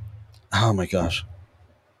 Oh my gosh.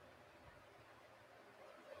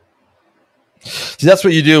 See, that's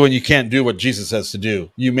what you do when you can't do what Jesus says to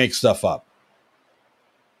do. You make stuff up.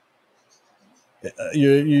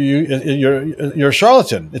 You're a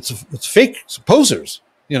charlatan. It's fake. It's posers.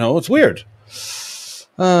 It's weird.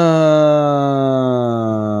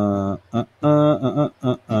 I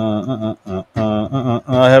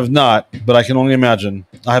have not, but I can only imagine.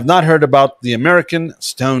 I have not heard about the American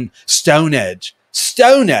Stone Edge.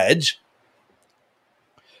 Stone Edge.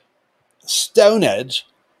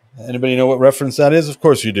 Anybody know what reference that is? Of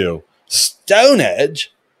course you do. Stone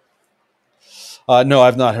Edge. No,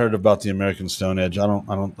 I've not heard about the American Stone Edge. I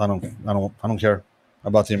don't care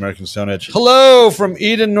about the American Stone Edge. Hello from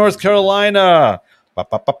Eden, North Carolina. Ba,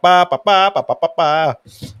 ba, ba, ba, ba, ba, ba, ba, ba.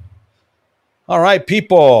 All right,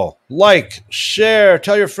 people, like, share,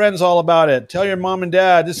 tell your friends all about it. Tell your mom and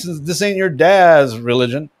dad. This ain't your dad's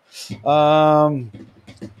religion.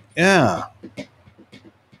 Yeah.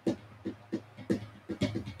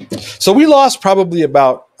 So we lost probably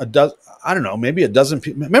about a dozen. I don't know, maybe a dozen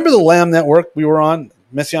people. Remember the Lamb Network we were on,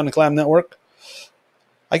 Messianic Lamb Network?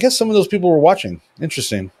 I guess some of those people were watching.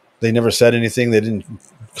 Interesting. They never said anything. They didn't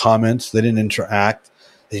comment. They didn't interact.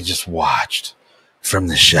 They just watched from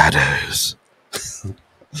the shadows.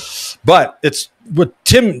 But it's what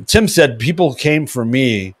Tim said. People came for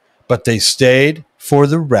me, but they stayed for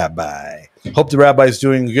the rabbi. Hope the rabbi's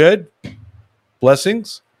doing good.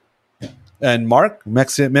 Blessings. And Mark,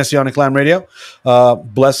 Messianic Lamb Radio,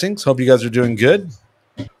 blessings. Hope you guys are doing good.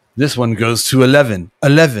 This one goes to 11.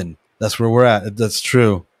 11. That's where we're at. That's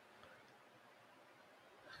true.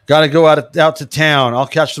 Got to go out to town. I'll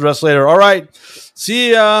catch the rest later. All right.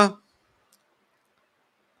 See ya.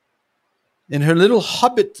 In her little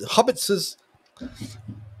hobbitses.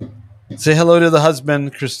 Say hello to the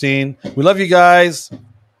husband, Christine. We love you guys.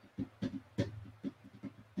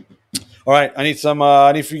 All right, I need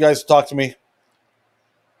for you guys to talk to me.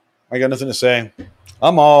 I got nothing to say.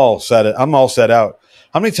 I'm all set out.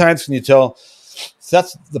 How many times can you tell?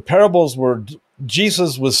 That's the parables where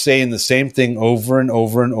Jesus was saying the same thing over and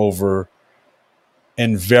over and over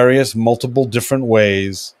in various multiple different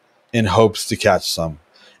ways in hopes to catch some.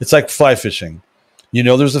 It's like fly fishing.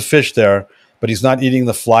 There's a fish there, but he's not eating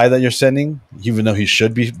the fly that you're sending, even though he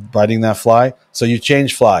should be biting that fly. So you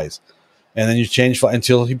change flies. And then you change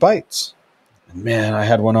until he bites. And man, I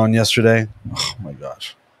had one on yesterday. Oh my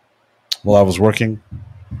gosh. While I was working,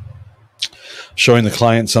 showing the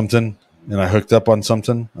client something, and I hooked up on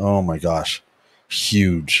something. Oh my gosh.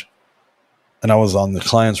 Huge. And I was on the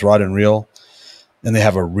client's rod and reel, and they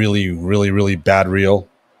have a really, really, really bad reel.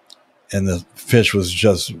 And the fish was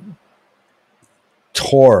just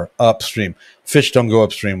tore upstream. Fish don't go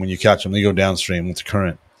upstream when you catch them. They go downstream with the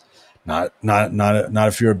current. Not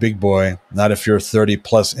if you're a big boy, not if you're 30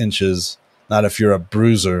 plus inches, not if you're a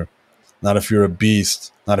bruiser, not if you're a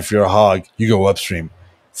beast, not if you're a hog. You go upstream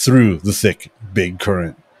through the thick, big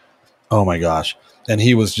current. Oh my gosh. And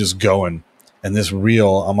he was just going. And this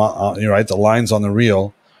reel, you're right, the line's on the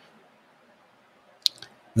reel.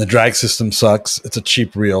 The drag system sucks. It's a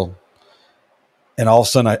cheap reel. And all of a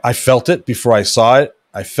sudden, I felt it before I saw it.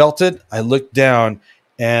 I felt it. I looked down,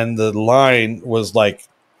 and the line was like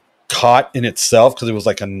caught in itself because it was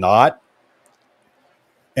like a knot.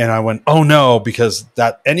 And I went, oh no, because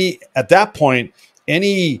at that point,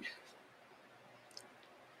 any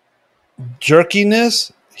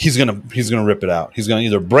jerkiness, he's gonna rip it out. He's gonna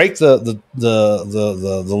either break the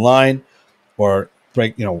line or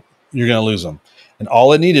break, you're gonna lose him. And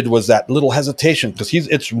all it needed was that little hesitation because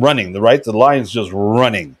it's running, right? The line's just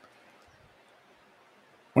running.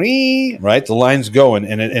 Right? The line's going,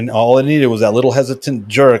 and all it needed was that little hesitant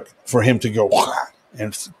jerk for him to go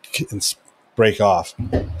and break off.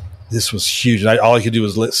 This was huge. And all I could do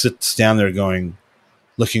was stand there going,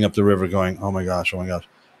 looking up the river going, oh my gosh.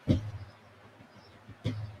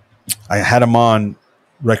 I had him on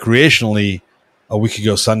recreationally a week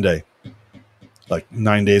ago Sunday. like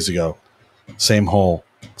 9 days ago. Same hole,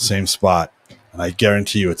 same spot. And I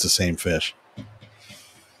guarantee you it's the same fish.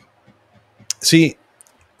 See,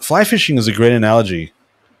 fly fishing is a great analogy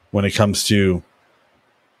when it comes to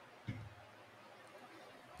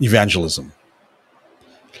evangelism.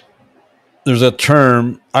 There's a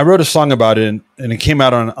term, I wrote a song about it, and it came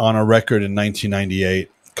out on a record in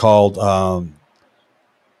 1998 called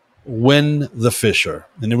Win the Fisher.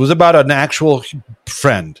 And it was about an actual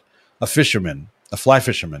friend, a fisherman, a fly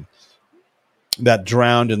fisherman that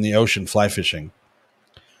drowned in the ocean fly fishing.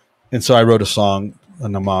 And so I wrote a song,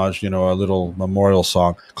 an homage, a little memorial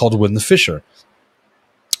song called Win the Fisher.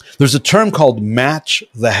 There's a term called match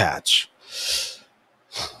the hatch.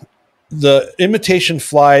 The imitation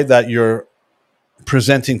fly that you're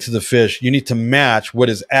presenting to the fish, you need to match what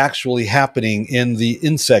is actually happening in the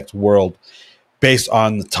insect world based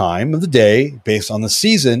on the time of the day, based on the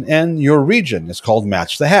season and your region. It's called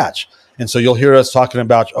match the hatch. And so you'll hear us talking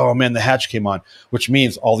about, oh man, the hatch came on, which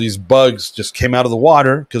means all these bugs just came out of the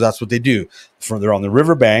water, because that's what they do. They're on the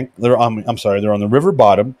riverbank. They're on the river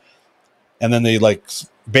bottom. And then they, like,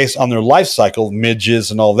 based on their life cycle,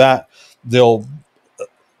 midges and all that, they'll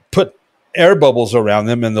put air bubbles around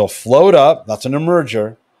them and they'll float up. That's an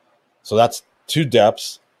emerger. So that's 2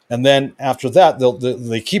 depths. And then after that,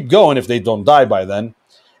 they keep going if they don't die by then.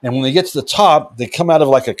 And when they get to the top, they come out of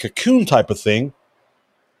like a cocoon type of thing.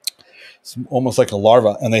 It's almost like a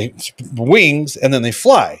larva, and they wings, and then they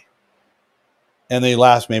fly. And they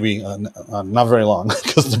last maybe not very long,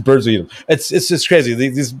 because the birds eat them. It's just crazy.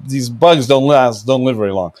 These bugs don't live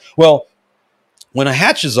very long. Well, when a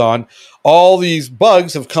hatch is on, all these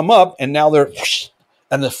bugs have come up, and now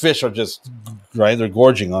and the fish are just, right, they're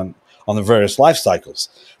gorging on the various life cycles.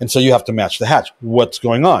 And so you have to match the hatch. What's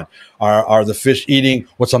going on? Are the fish eating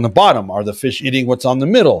what's on the bottom? Are the fish eating what's on the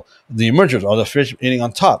middle? The emergers? Are the fish eating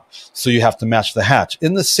on top? So you have to match the hatch.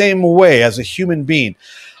 In the same way, as a human being,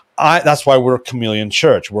 that's why we're a chameleon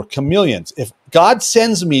church. We're chameleons. If God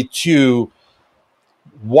sends me to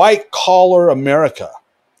white collar America,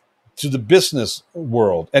 to the business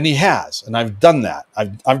world, and he has, and I've done that.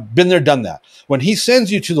 I've been there, done that. When he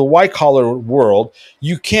sends you to the white collar world,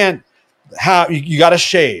 you can't have, you got to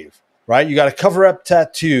shave, right? You got to cover up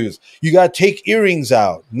tattoos. You got to take earrings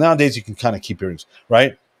out. Nowadays you can kind of keep earrings,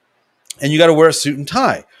 right? And you got to wear a suit and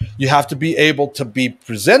tie. You have to be able to be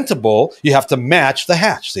presentable. You have to match the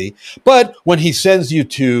hatch, see? But when he sends you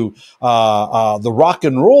to the rock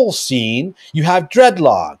and roll scene, you have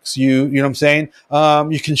dreadlocks. You know what I'm saying?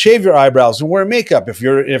 You can shave your eyebrows and wear makeup.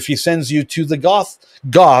 If he sends you to the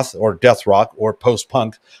goth or death rock or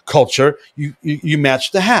post-punk culture, you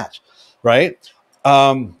match the hatch, right?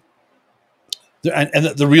 And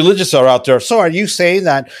the religious are out there. So are you saying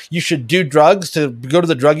that you should do drugs to go to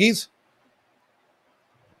the druggies?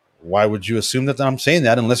 Why would you assume that I'm saying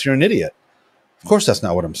that unless you're an idiot? Of course, that's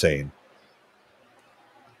not what I'm saying.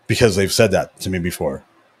 Because they've said that to me before.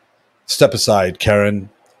 Step aside,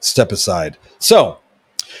 Karen. Step aside. So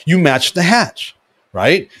you match the hatch,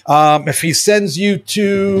 right? If he sends you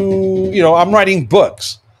to, I'm writing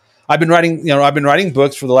books. I've been writing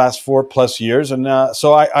books for the last 4+ years. And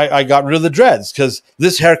so I got rid of the dreads, because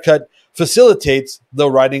this haircut facilitates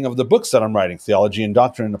the writing of the books that I'm writing, Theology and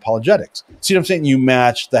Doctrine and Apologetics. See what I'm saying? You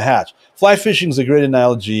match the hatch. Fly fishing is a great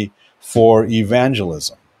analogy for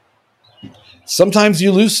evangelism. Sometimes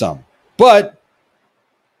you lose some, but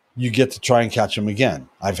you get to try and catch them again.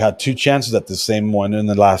 I've had 2 chances at the same one in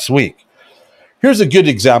the last week. Here's a good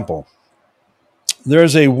example.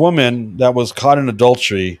 There's a woman that was caught in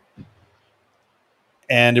adultery,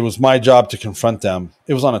 and it was my job to confront them.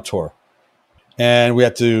 It was on a tour. And we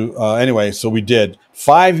had to, anyway, so we did.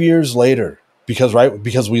 5 years later, because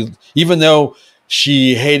we, even though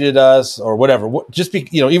she hated us or whatever,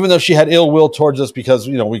 even though she had ill will towards us because,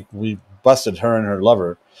 we busted her and her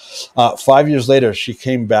lover, 5 years later, she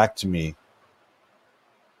came back to me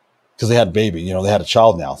because they had a baby, they had a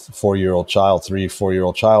child now, 4-year-old child,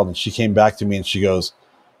 4-year-old child. And she came back to me and she goes,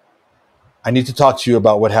 I need to talk to you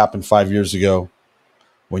about what happened 5 years ago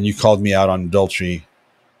when you called me out on adultery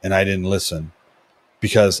and I didn't listen.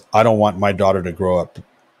 Because I don't want my daughter to grow up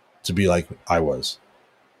to be like I was.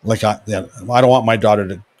 I don't want my daughter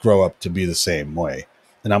to grow up to be the same way.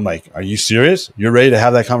 And I'm like, are you serious? You're ready to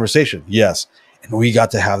have that conversation? Yes. And we got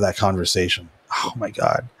to have that conversation. Oh my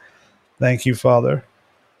God. Thank you, Father.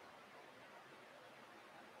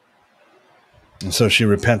 And so she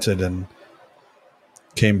repented and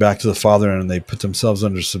came back to the Father, and they put themselves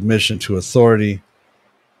under submission to authority.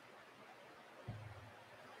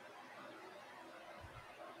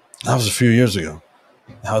 That was a few years ago.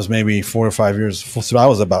 That was maybe 4 or 5 years. That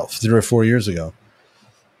was about 3 or 4 years ago.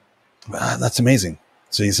 That's amazing.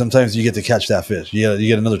 See, sometimes you get to catch that fish. You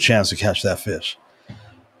get another chance to catch that fish.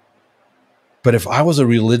 But if I was a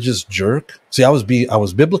religious jerk, see, I was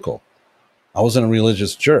biblical. I wasn't a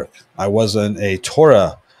religious jerk. I wasn't a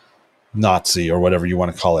Torah Nazi or whatever you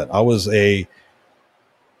want to call it. I was a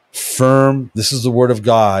firm, this is the word of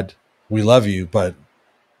God. We love you,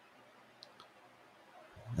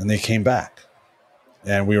 and they came back.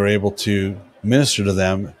 And we were able to minister to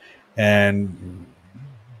them and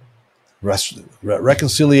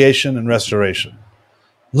reconciliation and restoration.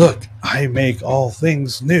 Look, I make all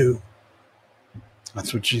things new.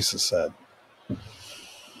 That's what Jesus said.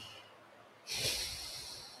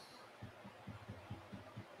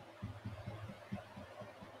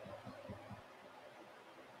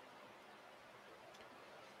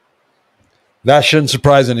 That shouldn't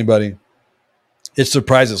surprise anybody. It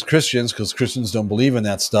surprises Christians because Christians don't believe in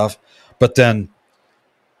that stuff. But then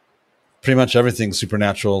pretty much everything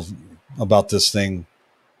supernatural about this thing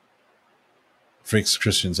freaks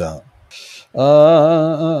Christians out. Yeah.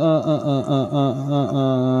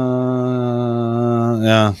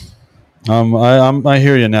 I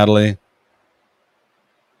hear you, Natalie.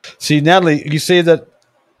 See, Natalie, you say that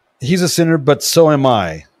he's a sinner, but so am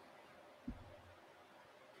I.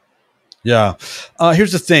 Yeah.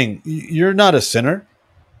 Here's the thing. You're not a sinner.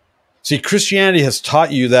 See, Christianity has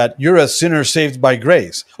taught you that you're a sinner saved by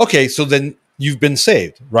grace. Okay, so then you've been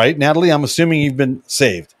saved, right, Natalie? I'm assuming you've been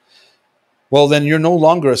saved. Well, then you're no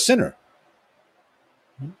longer a sinner.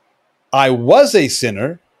 I was a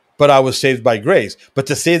sinner, but I was saved by grace. But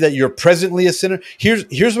to say that you're presently a sinner,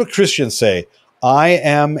 here's what Christians say. I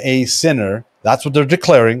am a sinner. That's what they're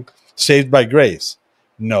declaring, saved by grace.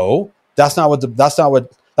 No, that's not what the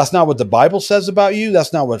Bible says about you.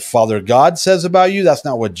 That's not what Father God says about you. That's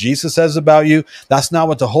not what Jesus says about you. That's not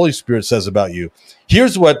what the Holy Spirit says about you.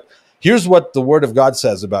 Here's what the Word of God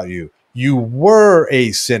says about you. You were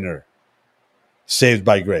a sinner, saved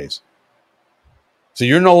by grace. So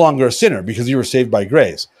you're no longer a sinner because you were saved by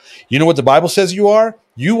grace. You know what the Bible says you are?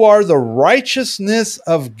 You are the righteousness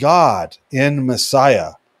of God in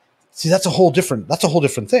Messiah. See, that's a whole different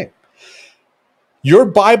thing. Your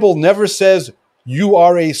Bible never says you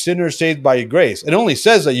are a sinner saved by grace. It only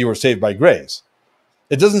says that you were saved by grace.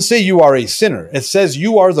 It doesn't say you are a sinner. It says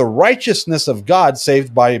you are the righteousness of God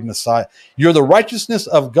saved by Messiah. You're the righteousness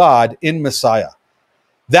of God in Messiah.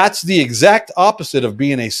 That's the exact opposite of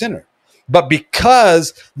being a sinner. But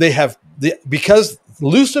because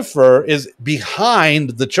Lucifer is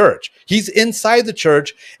behind the church, he's inside the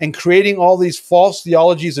church and creating all these false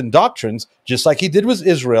theologies and doctrines, just like he did with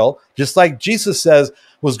Israel, just like Jesus says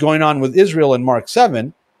was going on with Israel in Mark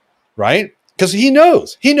 7, right? Because he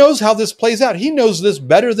knows how this plays out. He knows this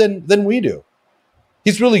better than we do.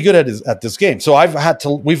 He's really good at this game. So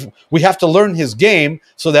we have to learn his game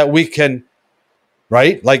so that we can,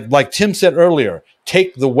 right? Like Tim said earlier,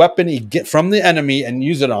 take the weapon he get from the enemy and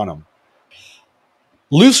use it on him.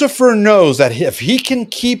 Lucifer knows that if he can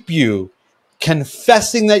keep you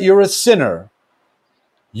confessing that you're a sinner,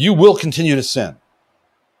 you will continue to sin.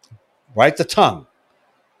 Right? The tongue.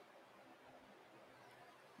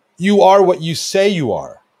 You are what you say you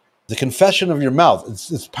are. The confession of your mouth,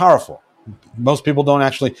 it's powerful. Most people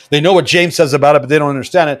don't they know what James says about it, but they don't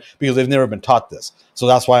understand it because they've never been taught this. So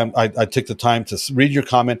that's why I took the time to read your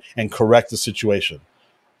comment and correct the situation.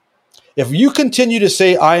 If you continue to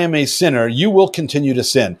say, I am a sinner, you will continue to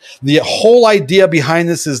sin. The whole idea behind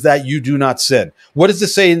this is that you do not sin. What does it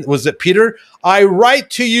say? Was it Peter? I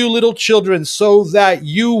write to you, little children, so that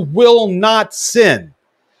you will not sin.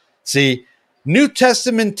 See, New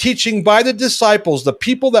Testament teaching by the disciples, the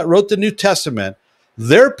people that wrote the New Testament,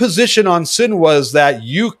 their position on sin was that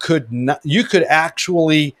you could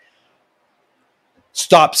actually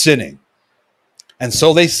stop sinning. And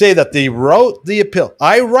so they say that they wrote the epistle.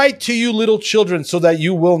 I write to you, little children, so that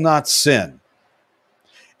you will not sin.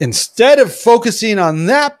 Instead of focusing on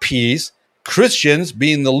that piece, Christians,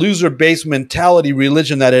 being the loser-based mentality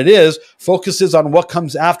religion that it is, focuses on what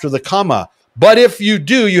comes after the comma. But if you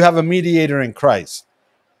do, you have a mediator in Christ.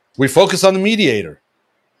 We focus on the mediator,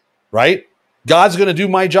 right? God's going to do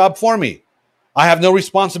my job for me. I have no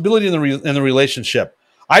responsibility in the relationship.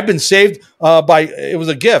 I've been saved it was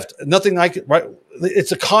a gift. Nothing I could, right?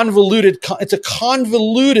 It's a convoluted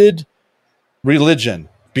religion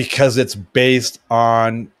because it's based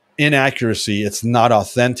on inaccuracy. It's not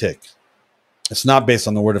authentic. It's not based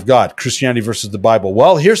on the Word of God. Christianity versus the Bible.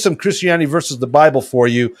 Well, here's some Christianity versus the Bible for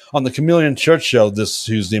you on the Chameleon Church Show this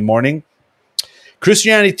Tuesday morning.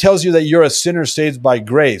 Christianity tells you that you're a sinner saved by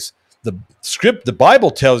grace. The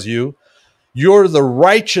Bible tells you you're the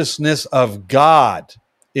righteousness of God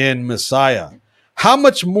in Messiah. how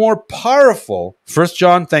much more powerful, 1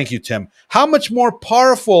 John, thank you, Tim. How much more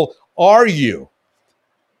powerful are you?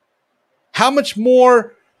 How much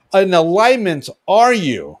more in alignment are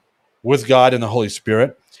you with God and the Holy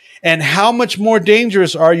Spirit? And how much more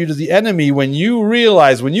dangerous are you to the enemy when you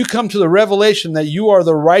realize, when you come to the revelation that you are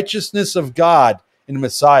the righteousness of God in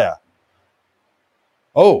Messiah?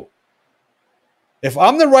 Oh, if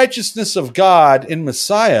I'm the righteousness of God in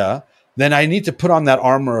Messiah, then I need to put on that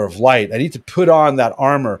armor of light. I need to put on that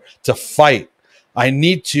armor to fight. I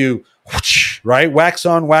need to, right, wax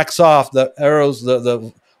on, wax off the arrows,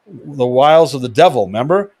 the wiles of the devil.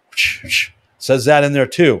 Remember? Says that in there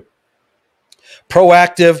too.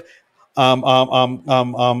 Proactive,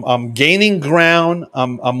 gaining ground,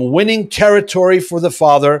 winning territory for the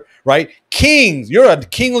Father, right? Kings, you're a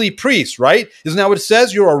kingly priest, right? Isn't that what it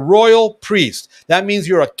says? You're a royal priest. That means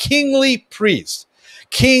you're a kingly priest.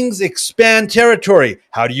 Kings expand territory.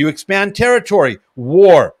 How do you expand territory?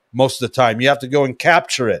 War, most of the time. You have to go and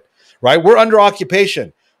capture it, right? We're under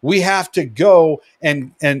occupation. We have to go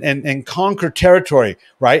and conquer territory,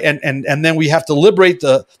 right? And then we have to liberate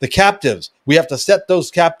the captives. We have to set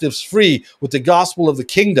those captives free with the gospel of the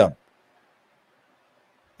kingdom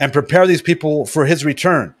and prepare these people for his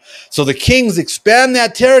return. So the kings expand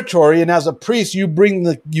that territory, and as a priest, you bring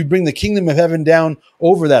the kingdom of heaven down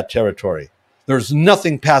over that territory. There's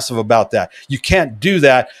nothing passive about that. You can't do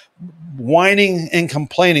that whining and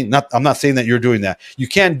complaining. I'm not saying that you're doing that. You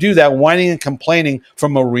can't do that whining and complaining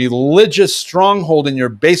from a religious stronghold in your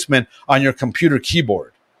basement on your computer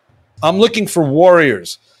keyboard. I'm looking for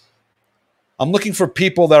warriors. I'm looking for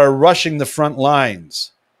people that are rushing the front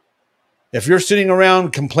lines. If you're sitting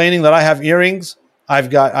around complaining that I have earrings,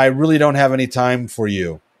 I really don't have any time for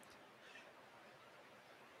you.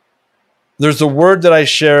 There's a word that I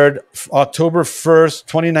shared October 1st,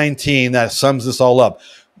 2019 that sums this all up.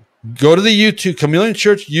 Go to the YouTube, Chameleon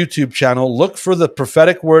Church YouTube channel. Look for the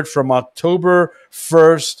prophetic word from October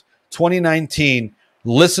 1st, 2019.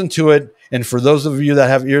 Listen to it. And for those of you that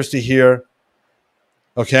have ears to hear,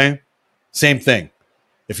 okay, same thing.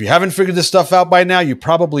 If you haven't figured this stuff out by now, you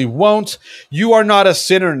probably won't. You are not a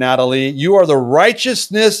sinner, Natalie. You are the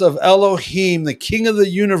righteousness of Elohim, the King of the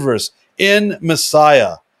universe, in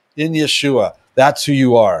Messiah, in Yeshua. That's who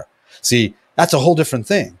you are. See, that's a whole different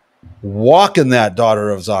thing. Walk in that, daughter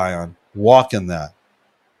of Zion. Walk in that.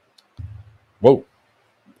 Whoa.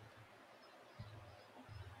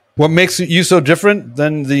 What makes you so different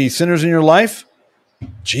than the sinners in your life?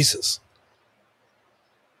 Jesus.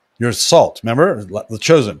 You're salt. Remember? The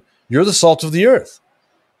chosen. You're the salt of the earth.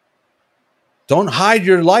 Don't hide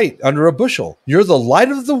your light under a bushel. You're the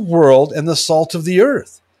light of the world and the salt of the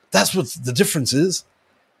earth. That's what the difference is.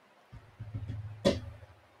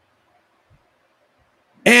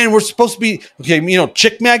 And we're supposed to be,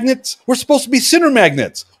 chick magnets. We're supposed to be sinner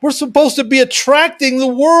magnets. We're supposed to be attracting the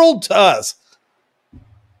world to us.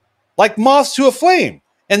 Like moths to a flame.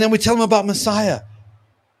 And then we tell them about Messiah.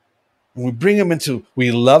 And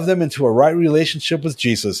we love them into a right relationship with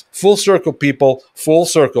Jesus. Full circle, people. Full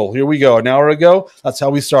circle. Here we go. An hour ago, that's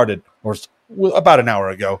how we started. Or about an hour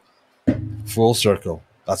ago. Full circle.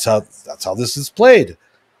 That's how this is played.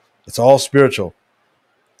 It's all spiritual.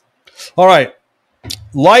 All right.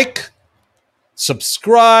 Like,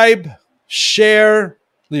 subscribe, share,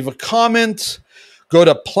 leave a comment, go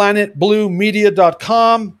to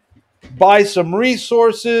planetbluemedia.com, buy some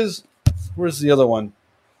resources. Where's the other one?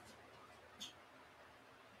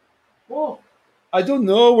 Oh, I don't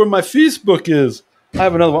know where my Facebook is. I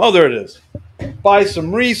have another one. Oh, there it is. Buy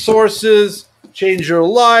some resources, change your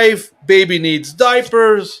life, baby needs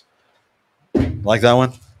diapers. Like that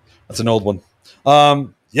one? That's an old one.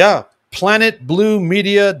 Yeah.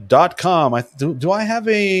 planetbluemedia.com. Do I have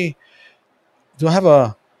a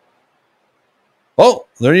Oh,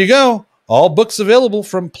 there you go. All books available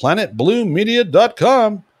from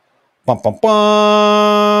planetbluemedia.com. Bum bum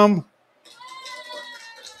bum.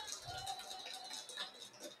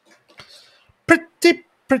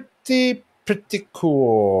 Pretty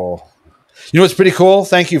cool. You know what's pretty cool?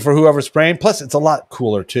 Thank you for whoever's spraying. Plus, it's a lot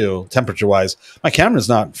cooler too, temperature-wise. My camera's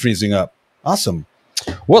not freezing up. Awesome.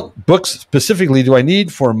 What books specifically do I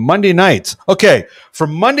need for Monday nights? Okay, for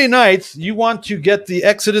Monday nights, you want to get the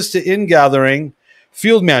Exodus to Ingathering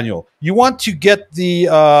field manual. You want to get you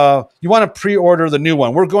want to pre-order the new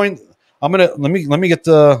one. Let me get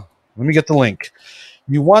the link.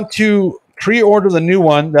 You want to pre-order the new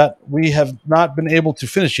one that we have not been able to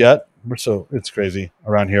finish yet. It's crazy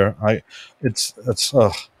around here.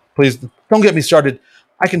 Please don't get me started.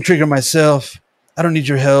 I can trigger myself. I don't need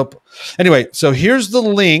your help. Anyway, so here's the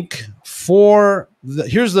link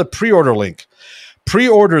here's the pre-order link.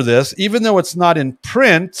 pre-order this. Even though it's not in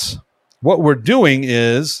print, what we're doing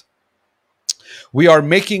is we are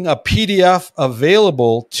making a PDF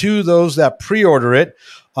available to those that pre-order it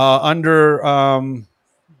under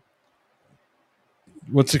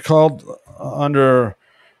what's it called? Under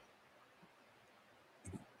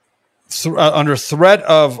threat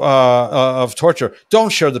of torture.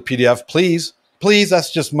 Don't share the PDF, please. Please,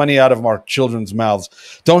 that's just money out of our children's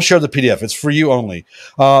mouths. Don't share the PDF. It's for you only.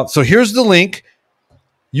 So here's the link.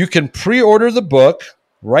 You can pre-order the book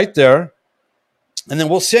right there, and then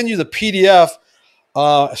we'll send you the PDF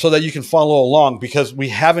so that you can follow along, because we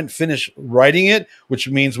haven't finished writing it, which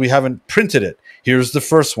means we haven't printed it. Here's the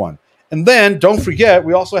first one. And then don't forget,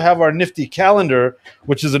 we also have our nifty calendar,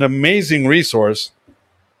 which is an amazing resource.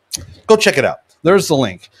 Go check it out. There's the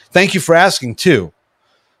link. Thank you for asking, too.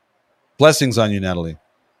 Blessings on you, Natalie.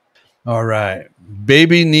 All right.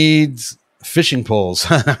 Baby needs fishing poles.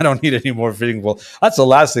 I don't need any more fishing poles. That's the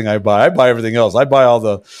last thing I buy. I buy everything else. I buy all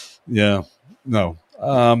the,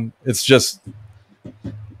 it's just,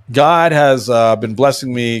 God has been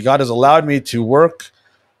blessing me. God has allowed me to work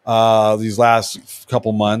these last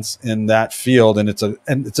couple months in that field, and it's a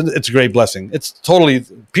great blessing. It's totally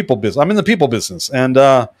people business. I'm in the people business, and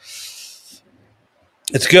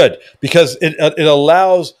it's good because it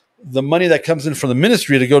allows the money that comes in from the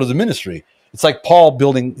ministry to go to the ministry. It's like Paul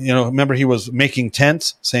building, remember he was making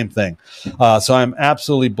tents, same thing. So I'm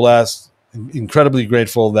absolutely blessed, incredibly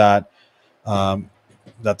grateful that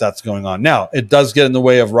that's going on. Now, it does get in the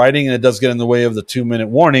way of writing, and it does get in the way of the 2-minute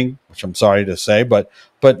warning, which I'm sorry to say, but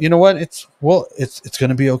you know what? It's going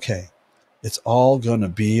to be okay. It's all going to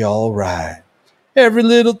be all right. Every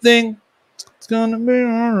little thing, it's going to be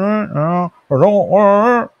all right now. Don't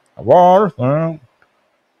worry about a thing.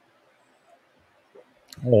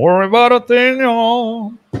 Don't worry about a thing,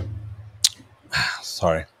 y'all.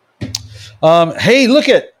 Sorry. Hey, look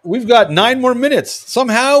we've got 9 more minutes.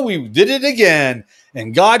 Somehow we did it again.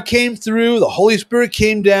 And God came through, the Holy Spirit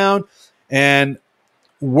came down, and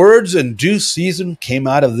words in due season came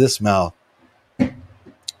out of this mouth.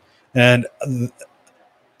 And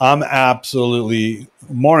I'm absolutely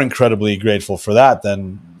more incredibly grateful for that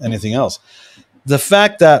than anything else. The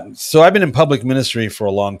fact that, so I've been in public ministry for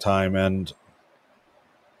a long time, and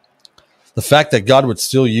the fact that God would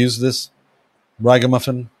still use this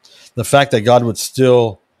ragamuffin, the fact that God would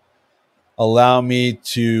still allow me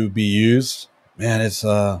to be used, man, it's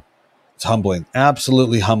humbling.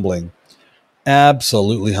 Absolutely humbling.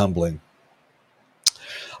 Absolutely humbling.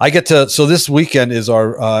 So this weekend is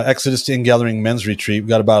our Exodus to Ingathering men's retreat. We've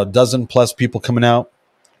got about 12+ people coming out.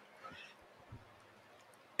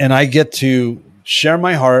 And I get to share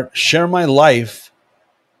my heart, share my life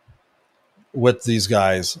with these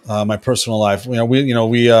guys, my personal life. We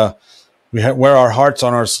wear our hearts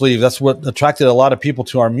on our sleeve. That's what attracted a lot of people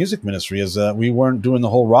to our music ministry, is that we weren't doing the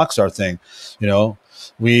whole rock star thing.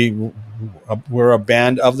 We're a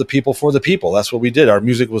band of the people for the people. That's what we did. Our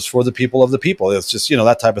music was for the people of the people. It's just,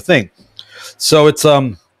 that type of thing. So it's,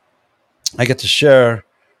 I get to share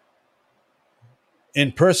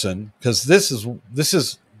in person, because this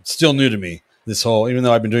is still new to me. This whole, even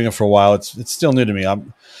though I've been doing it for a while, it's still new to me.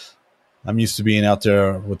 I'm used to being out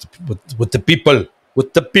there with the people,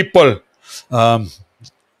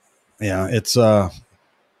 it's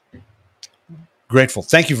grateful.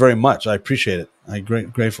 Thank you very much. I appreciate it. I'm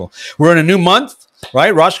grateful. We're in a new month,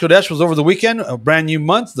 right? Rosh Chodesh was over the weekend, a brand new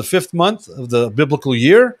month, the 5th month of the biblical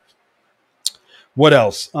year. What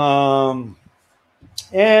else?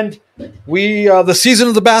 And we, the season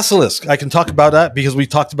of the basilisk, I can talk about that because we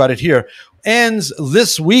talked about it here, ends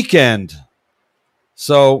this weekend.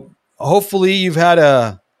 So hopefully you've had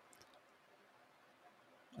a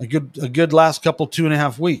good last couple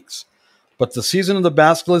 2.5 weeks. But the season of the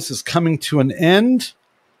basilisk is coming to an end.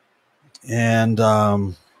 And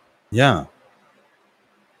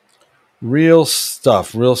real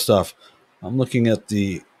stuff. I'm looking at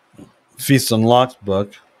the Feast Unlocked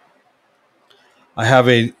book.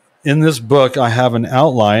 In this book, I have an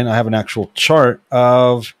outline. I have an actual chart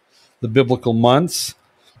of the biblical months,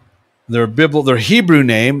 their Hebrew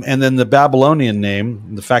name, and then the Babylonian name.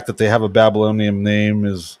 And the fact that they have a Babylonian name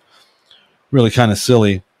is really kind of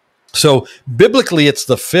silly. So biblically, it's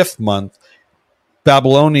the 5th month.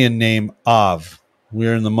 Babylonian name Av.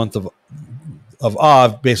 We're in the month of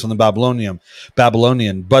Av based on the Babylonian,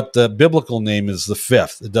 but the biblical name is the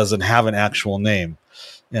 5th. It doesn't have an actual name,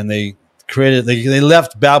 and they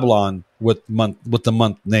left Babylon with the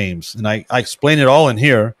month names, and I explain it all in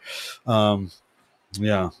here. Well,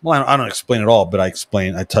 I don't explain it all, but I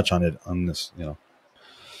touch on it on this.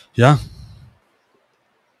 God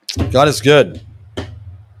is good.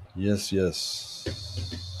 Yes,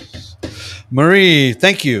 yes. Marie,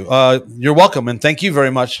 thank you. You're welcome, and thank you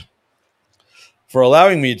very much for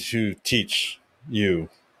allowing me to teach you.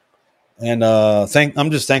 And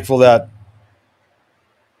I'm just thankful that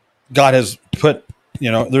God has put,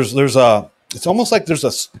 there's a. It's almost like there's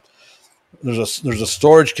a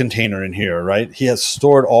storage container in here, right? He has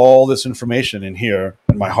stored all this information in here,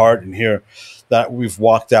 in my heart, in here, that we've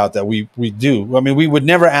walked out, that we do. I mean, we would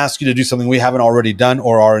never ask you to do something we haven't already done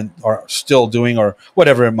or are still doing or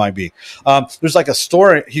whatever it might be. There's like a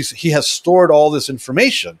store. He has stored all this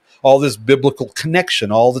information, all this biblical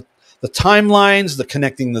connection, all the timelines, the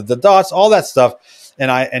connecting the dots, all that stuff,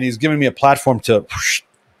 and he's given me a platform to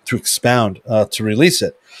expound, to release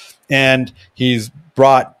it. And he's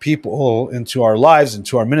brought people into our lives,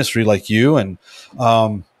 into our ministry like you, and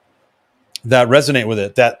that resonate with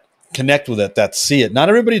it, that connect with it, that see it. Not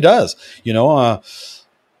everybody does.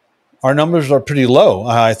 Our numbers are pretty low.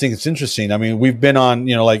 I think it's interesting. I mean, we've been on,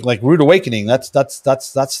 like Rude Awakening. That's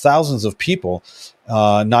thousands of people.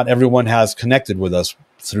 Not everyone has connected with us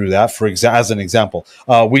through that. As an example,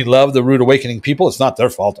 we love the Rude Awakening people. It's not their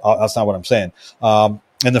fault. That's not what I'm saying.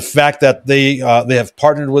 And the fact that they have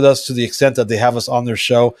partnered with us to the extent that they have us on their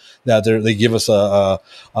show, that they give us a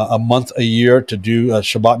month a year to do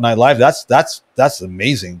Shabbat Night Live. That's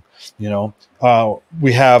amazing.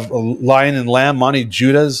 We have Lion and Lamb, Monty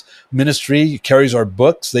Judah's ministry carries our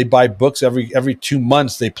books. They buy books every 2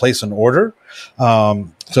 months. They place an order. So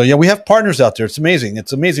yeah, we have partners out there. It's amazing.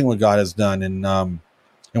 It's amazing what God has done and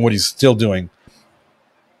what He's still doing.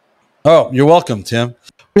 Oh, you're welcome, Tim.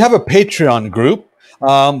 We have a Patreon group.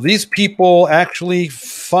 These people actually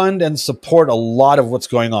fund and support a lot of what's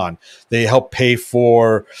going on. They help pay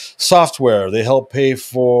for software. They help pay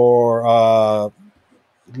for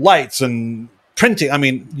lights and printing. I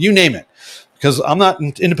mean, you name it. Because I'm not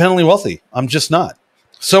independently wealthy. I'm just not.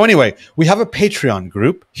 So anyway, we have a Patreon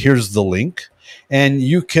group. Here's the link. And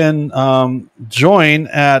you can join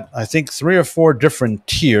at, I think, 3 or 4 different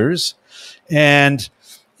tiers. And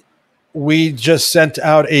we just sent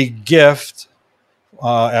out a gift.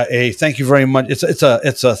 A thank you very much. It's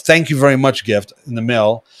a thank you very much gift in the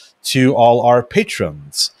mail to all our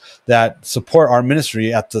patrons that support our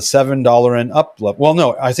ministry at the $7 and up level. Well,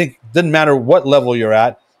 no, I think it didn't matter what level you're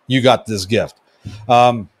at, you got this gift.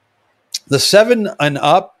 The $7 and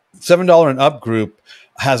up group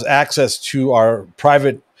has access to our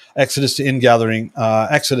private Exodus to Ingathering,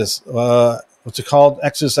 Exodus. What's it called?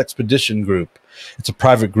 Exodus Expedition group. It's a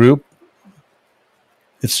private group.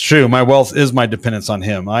 It's true. My wealth is my dependence on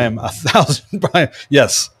Him. I am 1,000.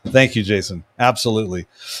 Yes. Thank you, Jason. Absolutely.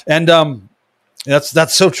 And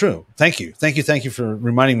that's so true. Thank you for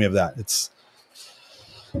reminding me of that. It's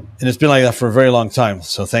been like that for a very long time.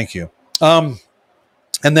 So thank you. And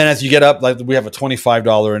then as you get up, like we have a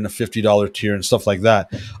 $25 and a $50 tier and stuff like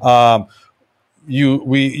that.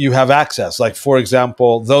 You have access. Like for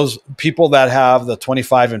example, those people that have the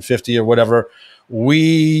 25 and 50 or whatever,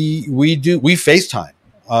 we FaceTime.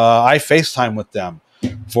 I FaceTime with them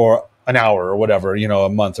for an hour or whatever, a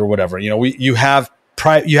month or whatever. You have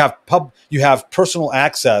personal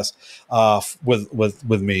access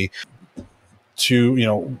with me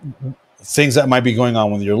to things that might be going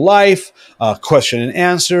on with your life, question and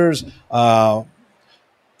answers,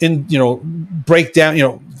 breakdown,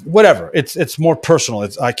 whatever. It's more personal.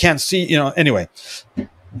 I can't see, anyway.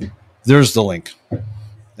 There's the link.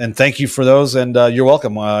 And thank you for those, and you're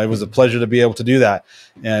welcome. It was a pleasure to be able to do that,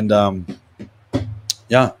 and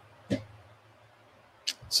yeah.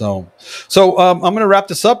 So I'm going to wrap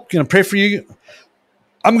this up. Going to pray for you.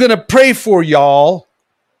 I'm going to pray for y'all.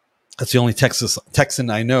 That's the only Texan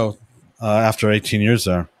I know after 18 years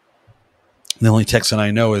there. The only Texan I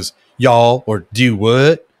know is y'all or do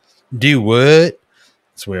what? Do what?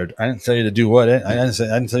 It's weird. I didn't tell you to do what. I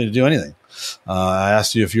didn't tell you to do anything. I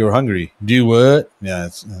asked you if you were hungry. Do what? Yeah,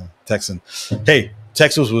 it's Texan. Hey,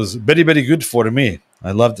 Texas was very, very good for me.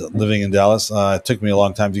 I loved living in Dallas. It took me a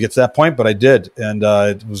long time to get to that point, but I did, and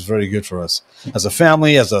it was very good for us as a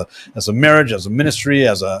family, as a marriage, as a ministry,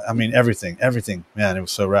 everything. Man, it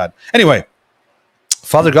was so rad. Anyway,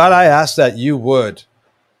 Father God, I ask that you would.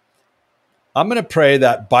 I'm going to pray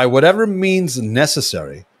that by whatever means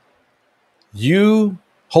necessary, you,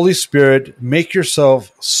 Holy Spirit, make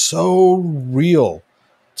yourself so real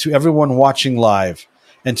to everyone watching live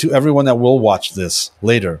and to everyone that will watch this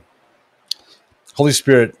later. Holy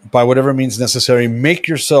Spirit, by whatever means necessary, make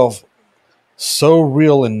yourself so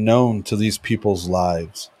real and known to these people's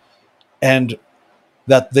lives, and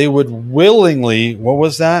that they would willingly,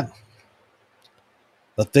 That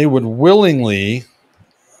they would willingly,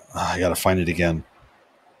 I got to find it again.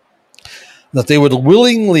 that they would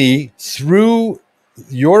willingly, through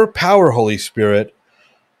your power, Holy Spirit,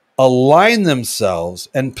 align themselves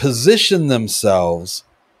and position themselves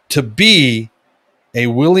to be a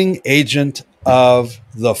willing agent of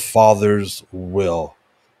the Father's will.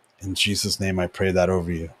 In Jesus' name, I pray that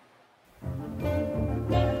over you.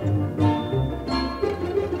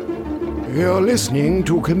 You're listening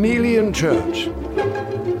to Chameleon Church,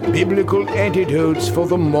 biblical antidotes for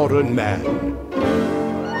the modern man.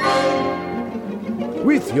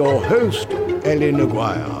 With your host, Allan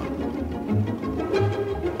Aguirre.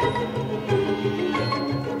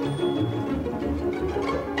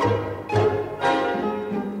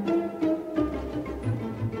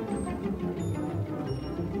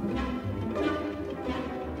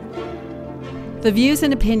 The views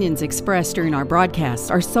and opinions expressed during our broadcasts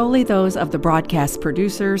are solely those of the broadcast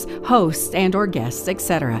producers, hosts, and/or guests,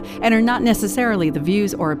 etc., and are not necessarily the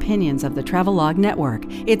views or opinions of the Travelogue Network,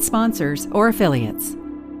 its sponsors, or affiliates.